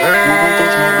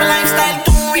lifestyle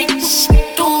too rich.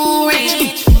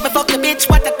 Me fuck the bitch,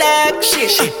 what a dark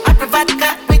shit. I provide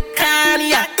vodka with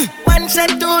cognac. 1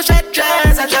 shot, 2 shot,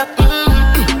 drugs, I drop.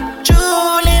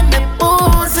 Julie, me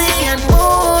boozy and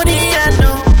moody, I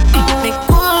know. Me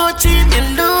Gucci, me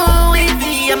Louis V,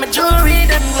 I'm a jewelry,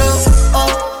 them glow.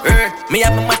 Me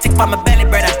have a matic for my belly,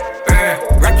 brother.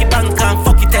 Rocky bank and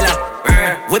fuck it, tell her.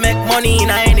 We make money in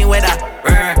any weather.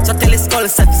 So tell his call,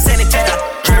 send it cheddar.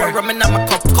 Throw rum in my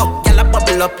cup, gyal a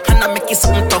bubble up, and I make it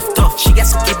something tough. She got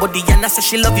sucky body and I say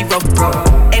she love it rough, bro.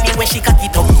 Anyway, she cock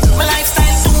it up. My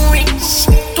lifestyle too rich.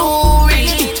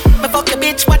 Me fuck the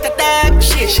bitch, what a dark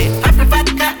shit. I provide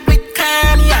vodka with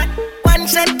cognac. 1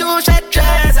 shot, 2 shot,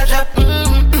 drugs, I drop.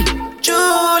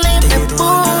 Julie, me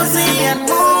boozy and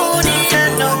moody, I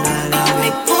know. Me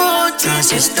Gucci,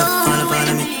 she's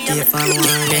doing me. I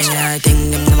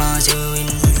think them the ones you win.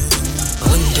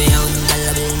 Under your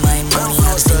dollar, my money,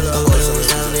 I'll still go close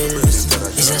the bills.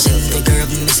 It's a simple girl,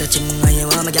 me searching why you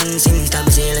want me gang sing. Stop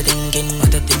still thinking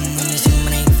what a thing when you see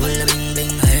my name full of bling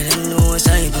bling. I don't know what's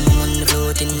up, I'm on the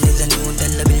floating. There's a new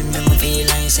dollar bill, make me feel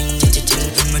like sing. Chill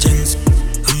in my jeans,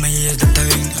 on my ears that the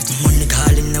ring. Money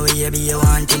calling the way I be a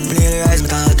wanting. When you realize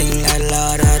me counting like a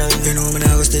lot of it. You know me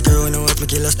now go stick around and watch me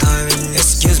kill a starring.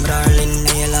 Excuse me darling,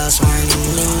 now your last warning.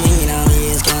 You know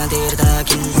me is can't hear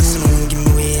talking. One more give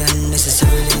me away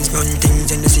unnecessary links. Run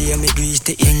things and they see I make grease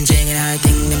the engine. And I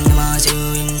think them the ones you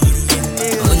win.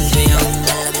 Under your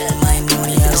dollar, my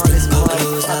money I'll still go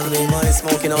close the bill.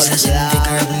 It's a simple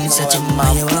girl, it's such a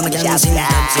man. You want me gang sing, stop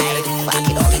saying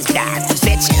fucking all these dark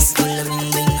bitches.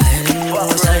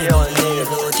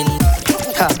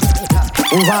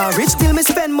 Wow, rich till me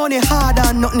spend money hard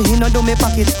and nothing he no do me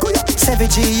pocket.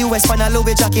 7G US pan a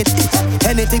Louis jacket.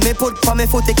 Anything me put for me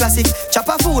footy classic. Chop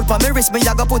a fool for me wrist me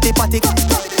yaga put it patic.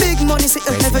 Big money see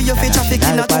ever you fit traffic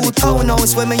in a 2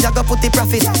 townhouse where me yaga put it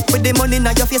profit. With the money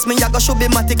na your face me yaga show be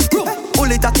matic.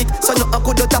 Pull it a kick so no I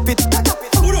could tap it.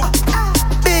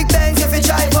 Big banks if you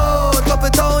drive out. Couple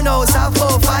townhouse have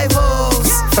 4, 5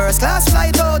 hoes. First class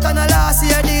flight out on a last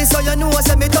year this so you know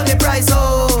say me turn the price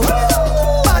out.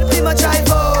 Bad be my drive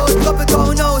out. Couple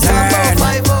townhouse have 4,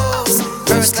 5 hoes.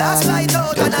 First class flight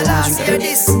out on a last year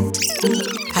this.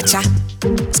 Hacha,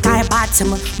 sky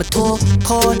bottom, my toe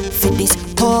cold, fit this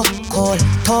toe cold,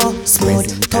 toe smooth,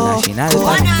 toe cold.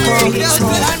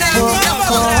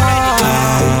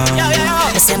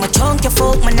 I say my chunk your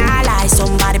folk, man I lie.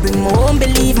 Somebody bring me home,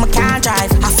 believe me can't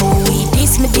drive. I fool with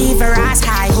this, me diva ass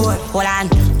high. Hold on,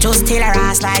 just till her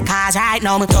ass like cars right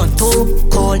now. Me turn toe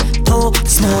cold, toe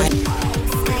smooth.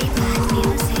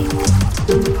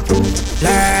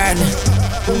 Learn.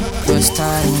 first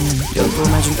time. Yo, go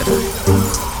imagine that.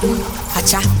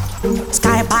 Hacha,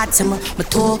 sky bottom, my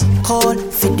toe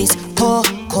cold, fit this toe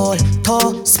cold,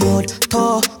 toe smooth,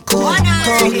 toe cold,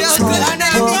 toe smooth,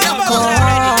 toe cold.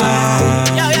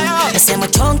 I say my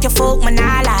chunk, you folk, my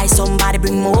nah lie. Somebody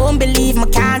bring me home, believe me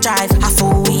can't drive. I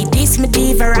fool with this, me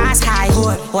diva ass high.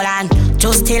 Hold on,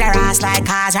 just tell her ass like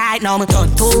cars right now. Me turn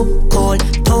toe cold,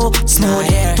 toe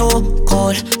smooth, toe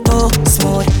cold, toe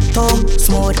smooth, toe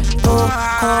smooth, toe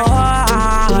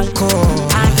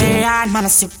cold. And man I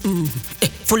sip,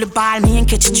 full of ball, me and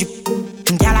catch a drip.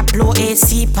 Girl I blow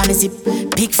AC pan a zip.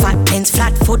 Big fat pants,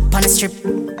 flat foot pan a strip.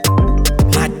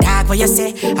 My dog, what you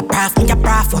say? I prof me, I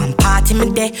prof, one party me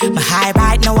day. My high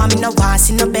right now, I'm in a once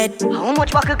in a bed. How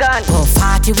much work you gone? Go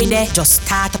party with it, just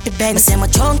start up the bed. I say my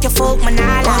chunk, you folk, my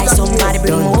nah lie. Somebody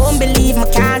bring me home, believe me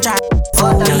can't drive.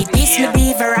 Oh, me this, me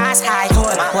diva ass high.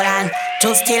 Hold on,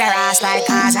 just tell her ass like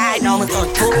cars right now. Me go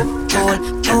toe,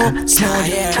 cold, toe,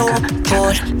 smooth, toe,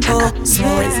 cold, toe,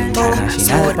 smooth, toe,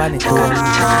 smooth, toe.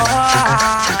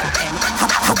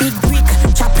 A big brick,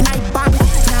 chopping I bang.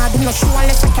 Nah, do no show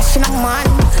unless I cash in a man.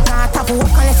 Nah, tap work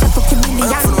unless I took a million.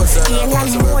 Alien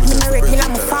mode, me no regular,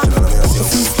 me fam.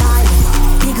 Freestyle,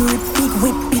 big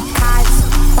whip, big cars.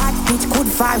 Bad bitch, good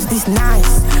vibes, this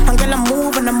nice. And girl I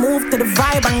move to the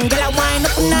vibe. And girl I wind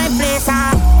up a night place,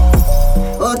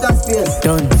 Out of space.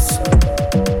 Dance.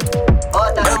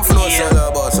 I'm from North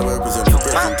Side Boss, I represent for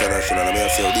Prez International. I'm here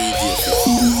to sell DJ.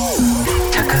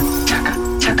 Chakka, chakka,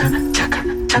 chakka, chakka,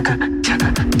 chakka, chakka,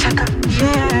 chakka.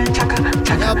 Yeah, chakka,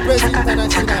 chakka. Yeah, Prez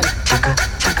International.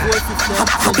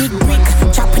 A big brick,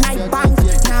 chopping I bang.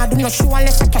 Nah, do no show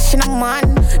unless I cash in a man.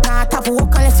 Nah, tap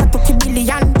work unless I took a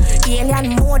billion.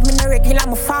 Alien mode, me no regular,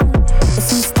 my fam. The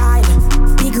freestyle,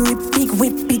 big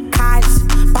whip, big cars.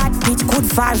 Bad bitch, good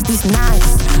vibes, this nice.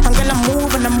 And girl I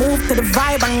move to the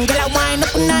vibe. And girl I wind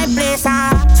up a night place,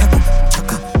 Chakka,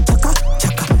 chakka, chakka,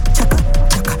 chakka, chakka,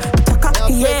 chakka, chakka.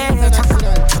 Yeah, chakka,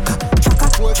 chakka,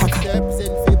 chakka,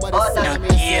 chakka.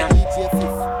 Yeah,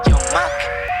 yo, Mac.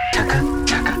 Chakka,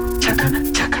 chakka, chakka,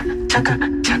 chakka, chakka,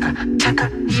 chakka, chakka.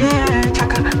 Yeah,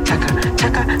 chakka, chakka,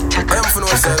 chakka, chakka. I'm from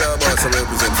North Side Boss, I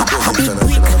represent for Prez Big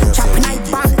International. brick, chopping I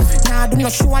bang. Nah, do no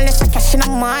show unless I cash in a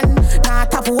man. Nah,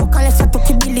 tap work unless I took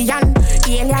a billion.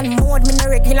 Alien mode, me no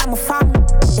regular, my fam.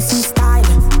 The freestyle,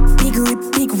 big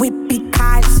whip, big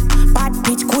cars. Bad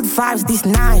bitch, good vibes, this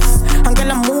nice. And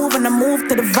girl I move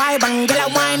to the vibe. And girl I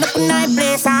wind up a night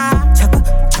place, Chakka,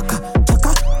 chakka,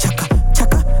 chakka, chakka,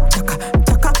 chakka, chakka,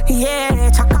 chakka. Yeah,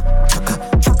 chakka, chakka,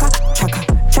 chakka, chakka,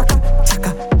 chakka, chakka,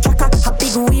 chakka. A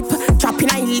big whip,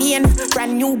 dropping I lane.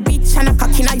 Brand new bitch and a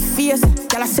cock in I face.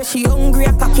 Girl I say she hungry,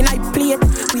 a cock in I plate.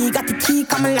 We got the key,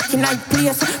 come and lock in I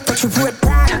place. Touch your road,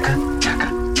 brand. Chakka,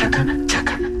 chakka,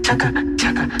 chakka,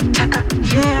 chakka, chakka,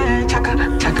 yeah, chakka,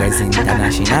 chakka. Prez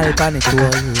International Panic.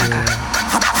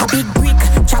 A big brick,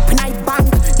 chopping I bang.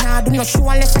 Nah, do no show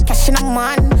unless I cash in a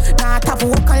man. Nah, tap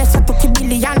work unless I took a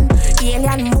billion.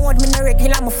 Alien mode, me no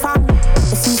regular, my fam.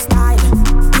 The freestyle,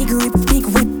 big whip,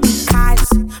 big cars.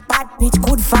 Bad bitch,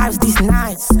 good vibes, this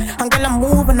nice. And girl I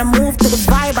move to the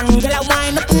vibe. And girl I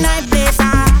wind up a night place,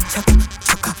 Chakka,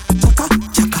 chakka, chakka,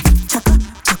 chakka, chakka,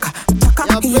 chakka,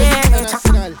 chakka. Yeah,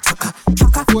 chakka, chakka,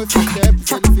 chakka,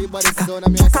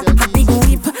 chakka. A big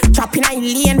whip, chopping I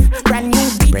lane. Brand new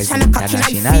bitch and a cock in I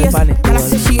face. Girl I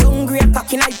say she hungry, a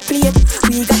cock in I plate.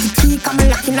 We got the key, come and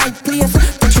lock in I place.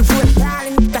 Touch your road,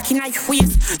 darling, lock in I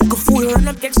face. Look a fool, run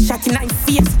up, get shot in I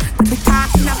face. We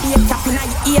talking a beer, tap in I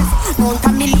ears. Mount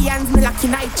a millions, me lock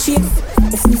in I chase.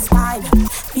 The freestyle,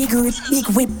 big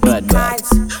whip, big cars.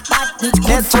 Bad bitch,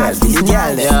 good vibes, this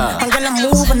nice. And girl I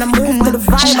move to the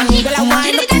vibe. And girl I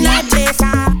wind up in I place.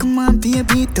 Come on,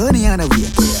 baby, turn the other way.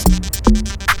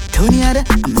 Turn the other,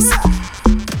 I'm a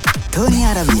turn the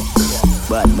other way.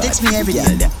 Text me every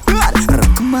day.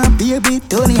 Come on, baby,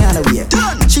 turn the other way.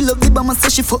 She love the bomb, so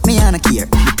she fuck me on a care.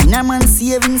 Between her man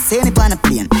saving, send it on a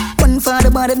plane. One for the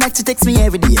body, like she text me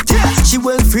every day. She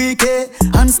well freaky,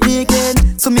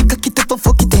 unspeaking, so me cock it up and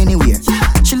fuck it anywhere.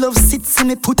 She love sit, so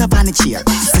me put up on the chair.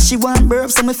 So she want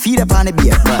burp, so me feed up on the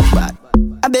beer. But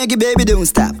I beg you, baby, don't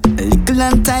stop. A little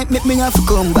and tight, make me have to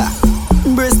come back.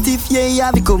 Breast stiff, yeah,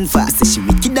 I become fast. Say she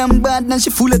wicked and bad, and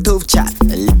she full of tough chat.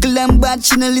 A little and bad,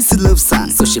 she no listen love song.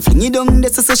 So she fling it down,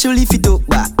 that's so she lift it up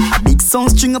back. A big song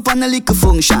string up on a little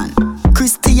function.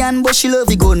 Christian, but she love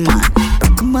the gunman.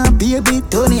 Come on, baby,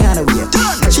 Tony on the way.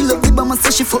 She love the bomb, so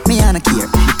she fuck me on a care.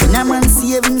 The cameraman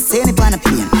saving, send it on a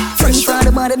plane. Friends from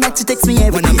the body, like to text me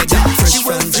every day. Fresh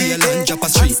from jail and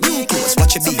Joppa Street. New clothes,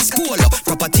 watch your beats. Polo,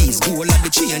 properties, gold on the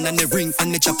chain and the ring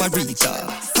and the chaparita.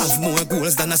 Have more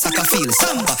goals than a soccer field.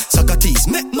 Samba, soccer tees,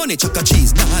 make money, chaka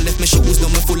cheese. Nah, left my shoes,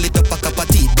 now me full it up a cup of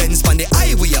tea. Benz on the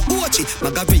highway, Ochi,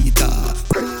 Margarita.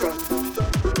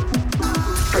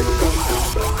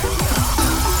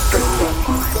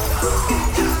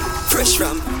 Fresh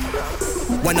from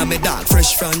one of me dog,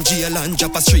 fresh from jail and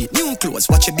Joppa Street. New clothes,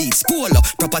 watch your beats, polo,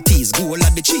 properties, gold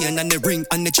on the chain and the ring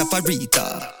and the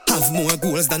chaparita. Have more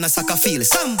goals than a soccer field.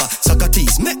 Samba, soccer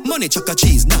tees, make money, chaka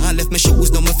cheese. Nah, left my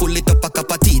shoes, now me full it up a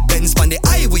cup of tea. Benz on the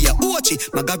highway, Ochi,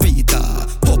 Margarita.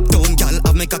 Uptown gal,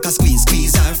 have me cock a squeeze,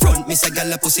 squeeze her front. Me say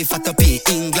gal a pussy fat up in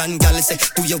England. Gal say,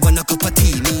 do you want a cup of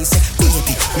tea? Me say,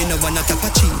 baby, me no want a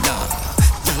cappuccino.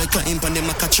 Y'all climb on the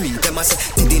maca tree. Them a say,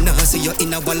 did they not see you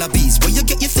in a wallabies? Where you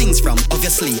get your things from?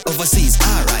 Obviously, overseas.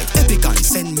 Alright, Epicon,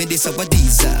 send me this over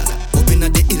these. Up in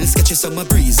the hills, get you some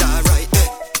breeze. Alright,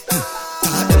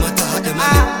 talk them a talk them a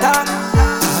talk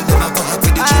them a walk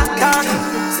with the chick.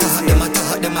 Talk them a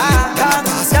talk them a talk.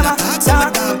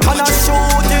 On a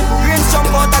shooting, brains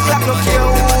jump out the clock, look here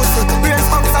who's it. Brains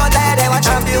bounce out there, they watch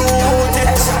and beauty.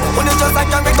 When you just like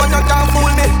a gun, you can't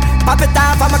fool me. Pop it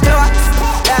off, I'm a clock.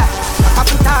 Yeah, pop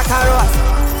it talk and roll.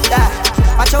 Yeah,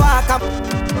 watch you walk up.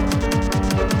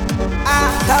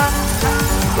 Talk.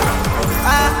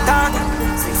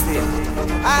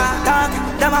 Talk,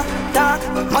 them a talk.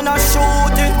 On a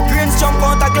shooting, brains jump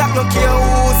out the clock, look here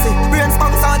who's it. Brains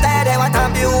bounce out there, they want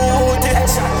and beauty.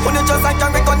 When you just like a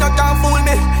gun, you can't fool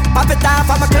me. Pop it off,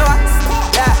 I'm a clock.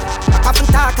 Yeah, pop it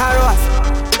talk and roll.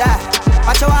 Yeah,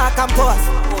 watch you walk and pose.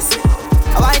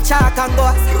 I white chalk and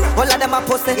boss. All of them a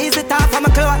pussy. Easy talk from my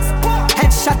clothes.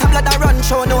 Headshot a blood a run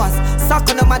show nose. Suck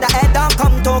on them at the head don't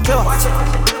come too close.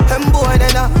 Them boy they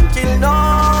not kill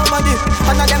nobody.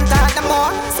 None of them talk them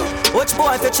more. Watch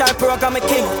boy if you try program a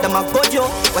king. Them a good you.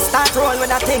 We start roll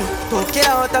with that thing. Don't kill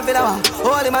out of it.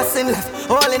 All in my sin left.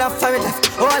 All in a fairy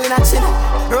left. All in a chin.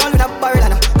 Roll with a barrel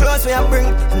and a close me a bring.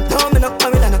 And down me no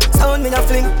barrel and a sound me no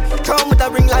fling. Crown with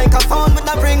a ring like a phone with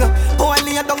a ring. Boy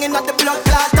lay down in the blood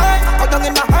clot. Go down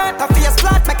in my heart, a face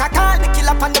flat. Make a call, the kill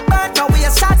up on the bird. Now we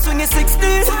a shot swinging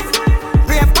 16.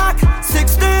 Brain pack,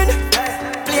 16.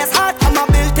 Place hot, I'm a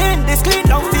built-in. This clean,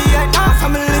 no fear, nah,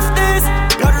 from lift this.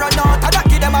 Blood run out, I don't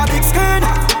give them a big screen.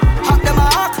 Hawk them a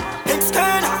hawk, big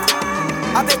screen.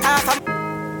 A bit half a...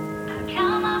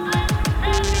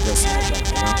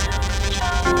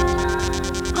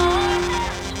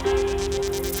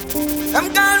 I'm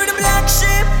gone with the black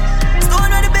sheep. Stone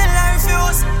with the bill I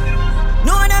refuse.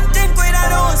 No one them think we a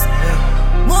lose.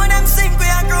 More them sink we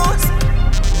a cruise.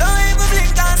 Don't even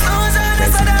blink and snooze. And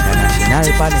that's how I'm gonna get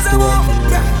you as a wolf.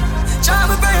 Try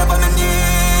me pray up on my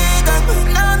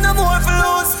knee. Now I'm no more for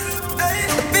lose.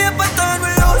 The paper turn we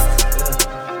lose.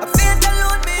 I feel the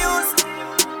load me use.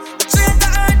 The train to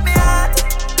hurt me heart.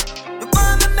 The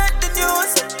bomb me make the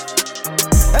news.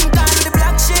 I'm gone with the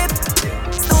black sheep.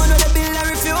 Stone with the bill I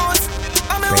refuse.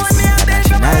 I'm the one me a beg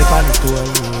from my own.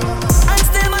 I'm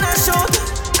still man I shoot.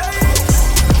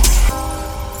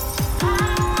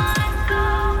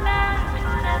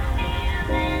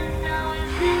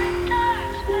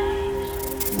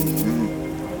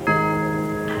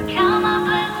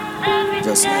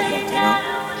 Just like that,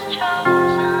 you know.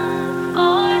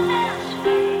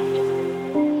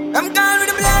 I'm gone with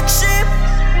the black sheep.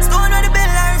 Stone with the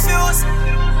bill I refuse.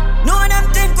 No one them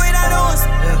think we a lose.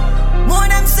 More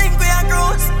them sink we a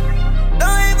cruise.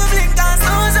 Don't even blink and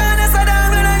snooze. And that's how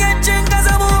I'm gonna get drink as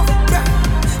I move.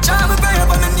 Try me pray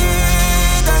up on my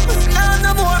knee. Now I'm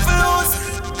no more for lose.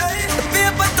 The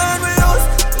paper turn we lose.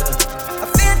 I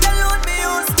feel the load me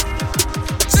use.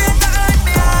 The train to hurt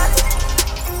me heart.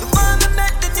 The bomb me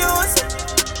make the news.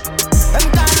 I'm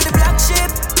gone with the black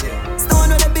sheep. Stone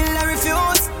with the bill I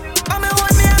refuse. But me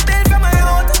want me a bill from my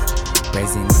own.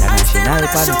 Prez International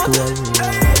Party.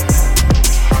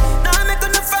 Now I'm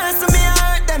making the first so me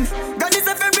hurt them. God is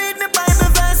if you read me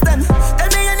Bible verse them. Tell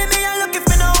me enemy I look if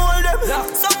me no hold them.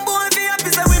 Some boy be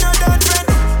happy say we no done friend.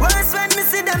 Worse when me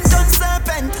see them done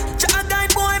serpent. Try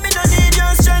guide boy me no need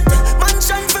your strength. Man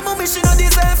shine for me she no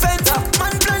deserve it.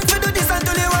 Man plan for do this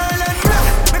until the world end.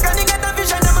 Because they get a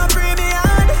vision them a pray me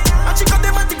hard. And she got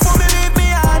them a tick for me leave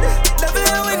me hard. Level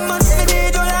I win man me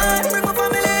need your land. Bring my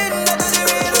family in that is the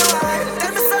real one.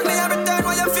 Tell me son me a return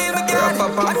when you feel me good.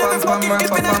 I never fucking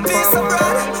keep in a piece of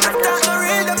bread. I thought no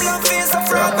real them love face of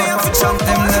fraud. Me have to jump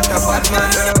them like a bad man.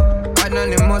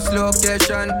 Anonymous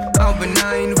location. And when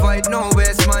I invite no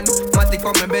waste man. Matty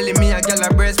come and belly me a gal a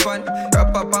breast pan.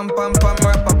 Rappa pam pam pam,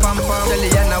 rappa pam pam.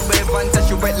 Jelly and a wave and touch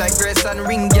you wet like grace and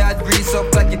ring yard grease up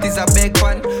like it is a big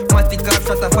pan. Matty can't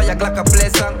shut a fire like a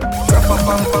play song. Rappa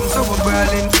pam pam, so we're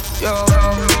Berlin. Yo,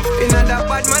 in a that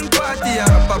bad man party.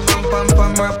 Rappa pam pam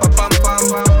pam, rappa pam pam.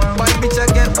 Bad bitch I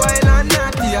get wild and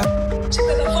naughty. Check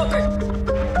the fuck it.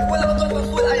 We'll have a gun for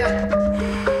full iron.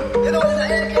 You know what is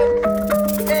an AK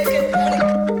money.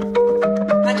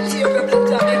 And you see your problem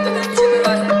to make the next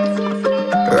generation.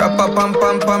 Rappa pam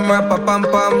pam pam, rappa pam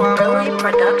pam.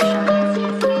 Production.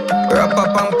 Rappa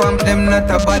pam pam, them not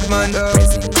a bad man.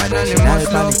 Anonymous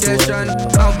location.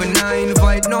 And when I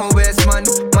invite no waste man.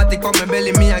 Matty come and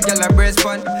belly me a gal a breast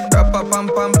pan. Rappa pam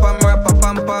pam pam, rappa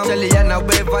pam pam. Jelly and a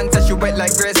wave and touch you wet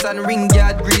like grace and ring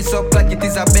yard grease up like it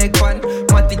is a big pan.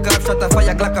 Matty can't shut a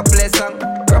fire like a play song.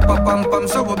 Rappa pam pam,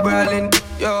 so we're Berlin.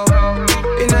 Yo,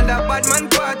 in a that bad man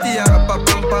party. Rappa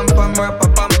pam pam pam, rappa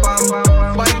pam pam.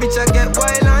 Bad bitch I get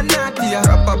wild and naughty.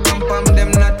 Rappa pam pam,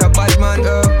 them not a bad man.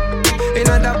 In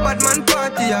a that bad man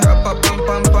party. Rappa pam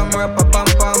pam pam, rappa pam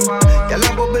pam. Y'all a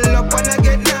bubble up and I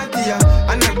get naughty.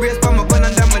 And I brace for my gun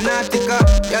under my nautica.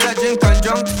 Y'all a drink and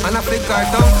drunk and I flick her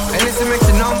tongue. Anything make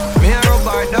she numb, me a rub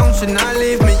her down. She not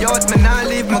leave me out, me not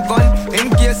leave my gun.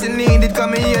 In case you need it,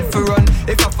 come here for run.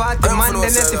 If I fight the man,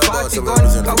 then it's a party gun.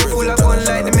 Cause we full of gun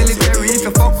like the military. If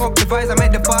you fuck up the vibes, I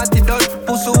make the party done.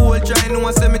 Pussy hole try no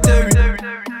one cemetery.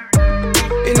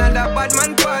 In a that bad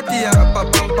man party. Rappa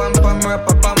pam pam pam,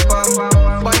 rappa pam pam.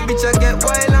 Bad bitch I get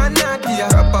wild and naughty.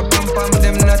 Rappa pam pam,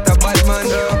 them not a bad man.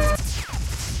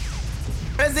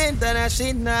 Prez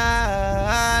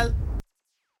International.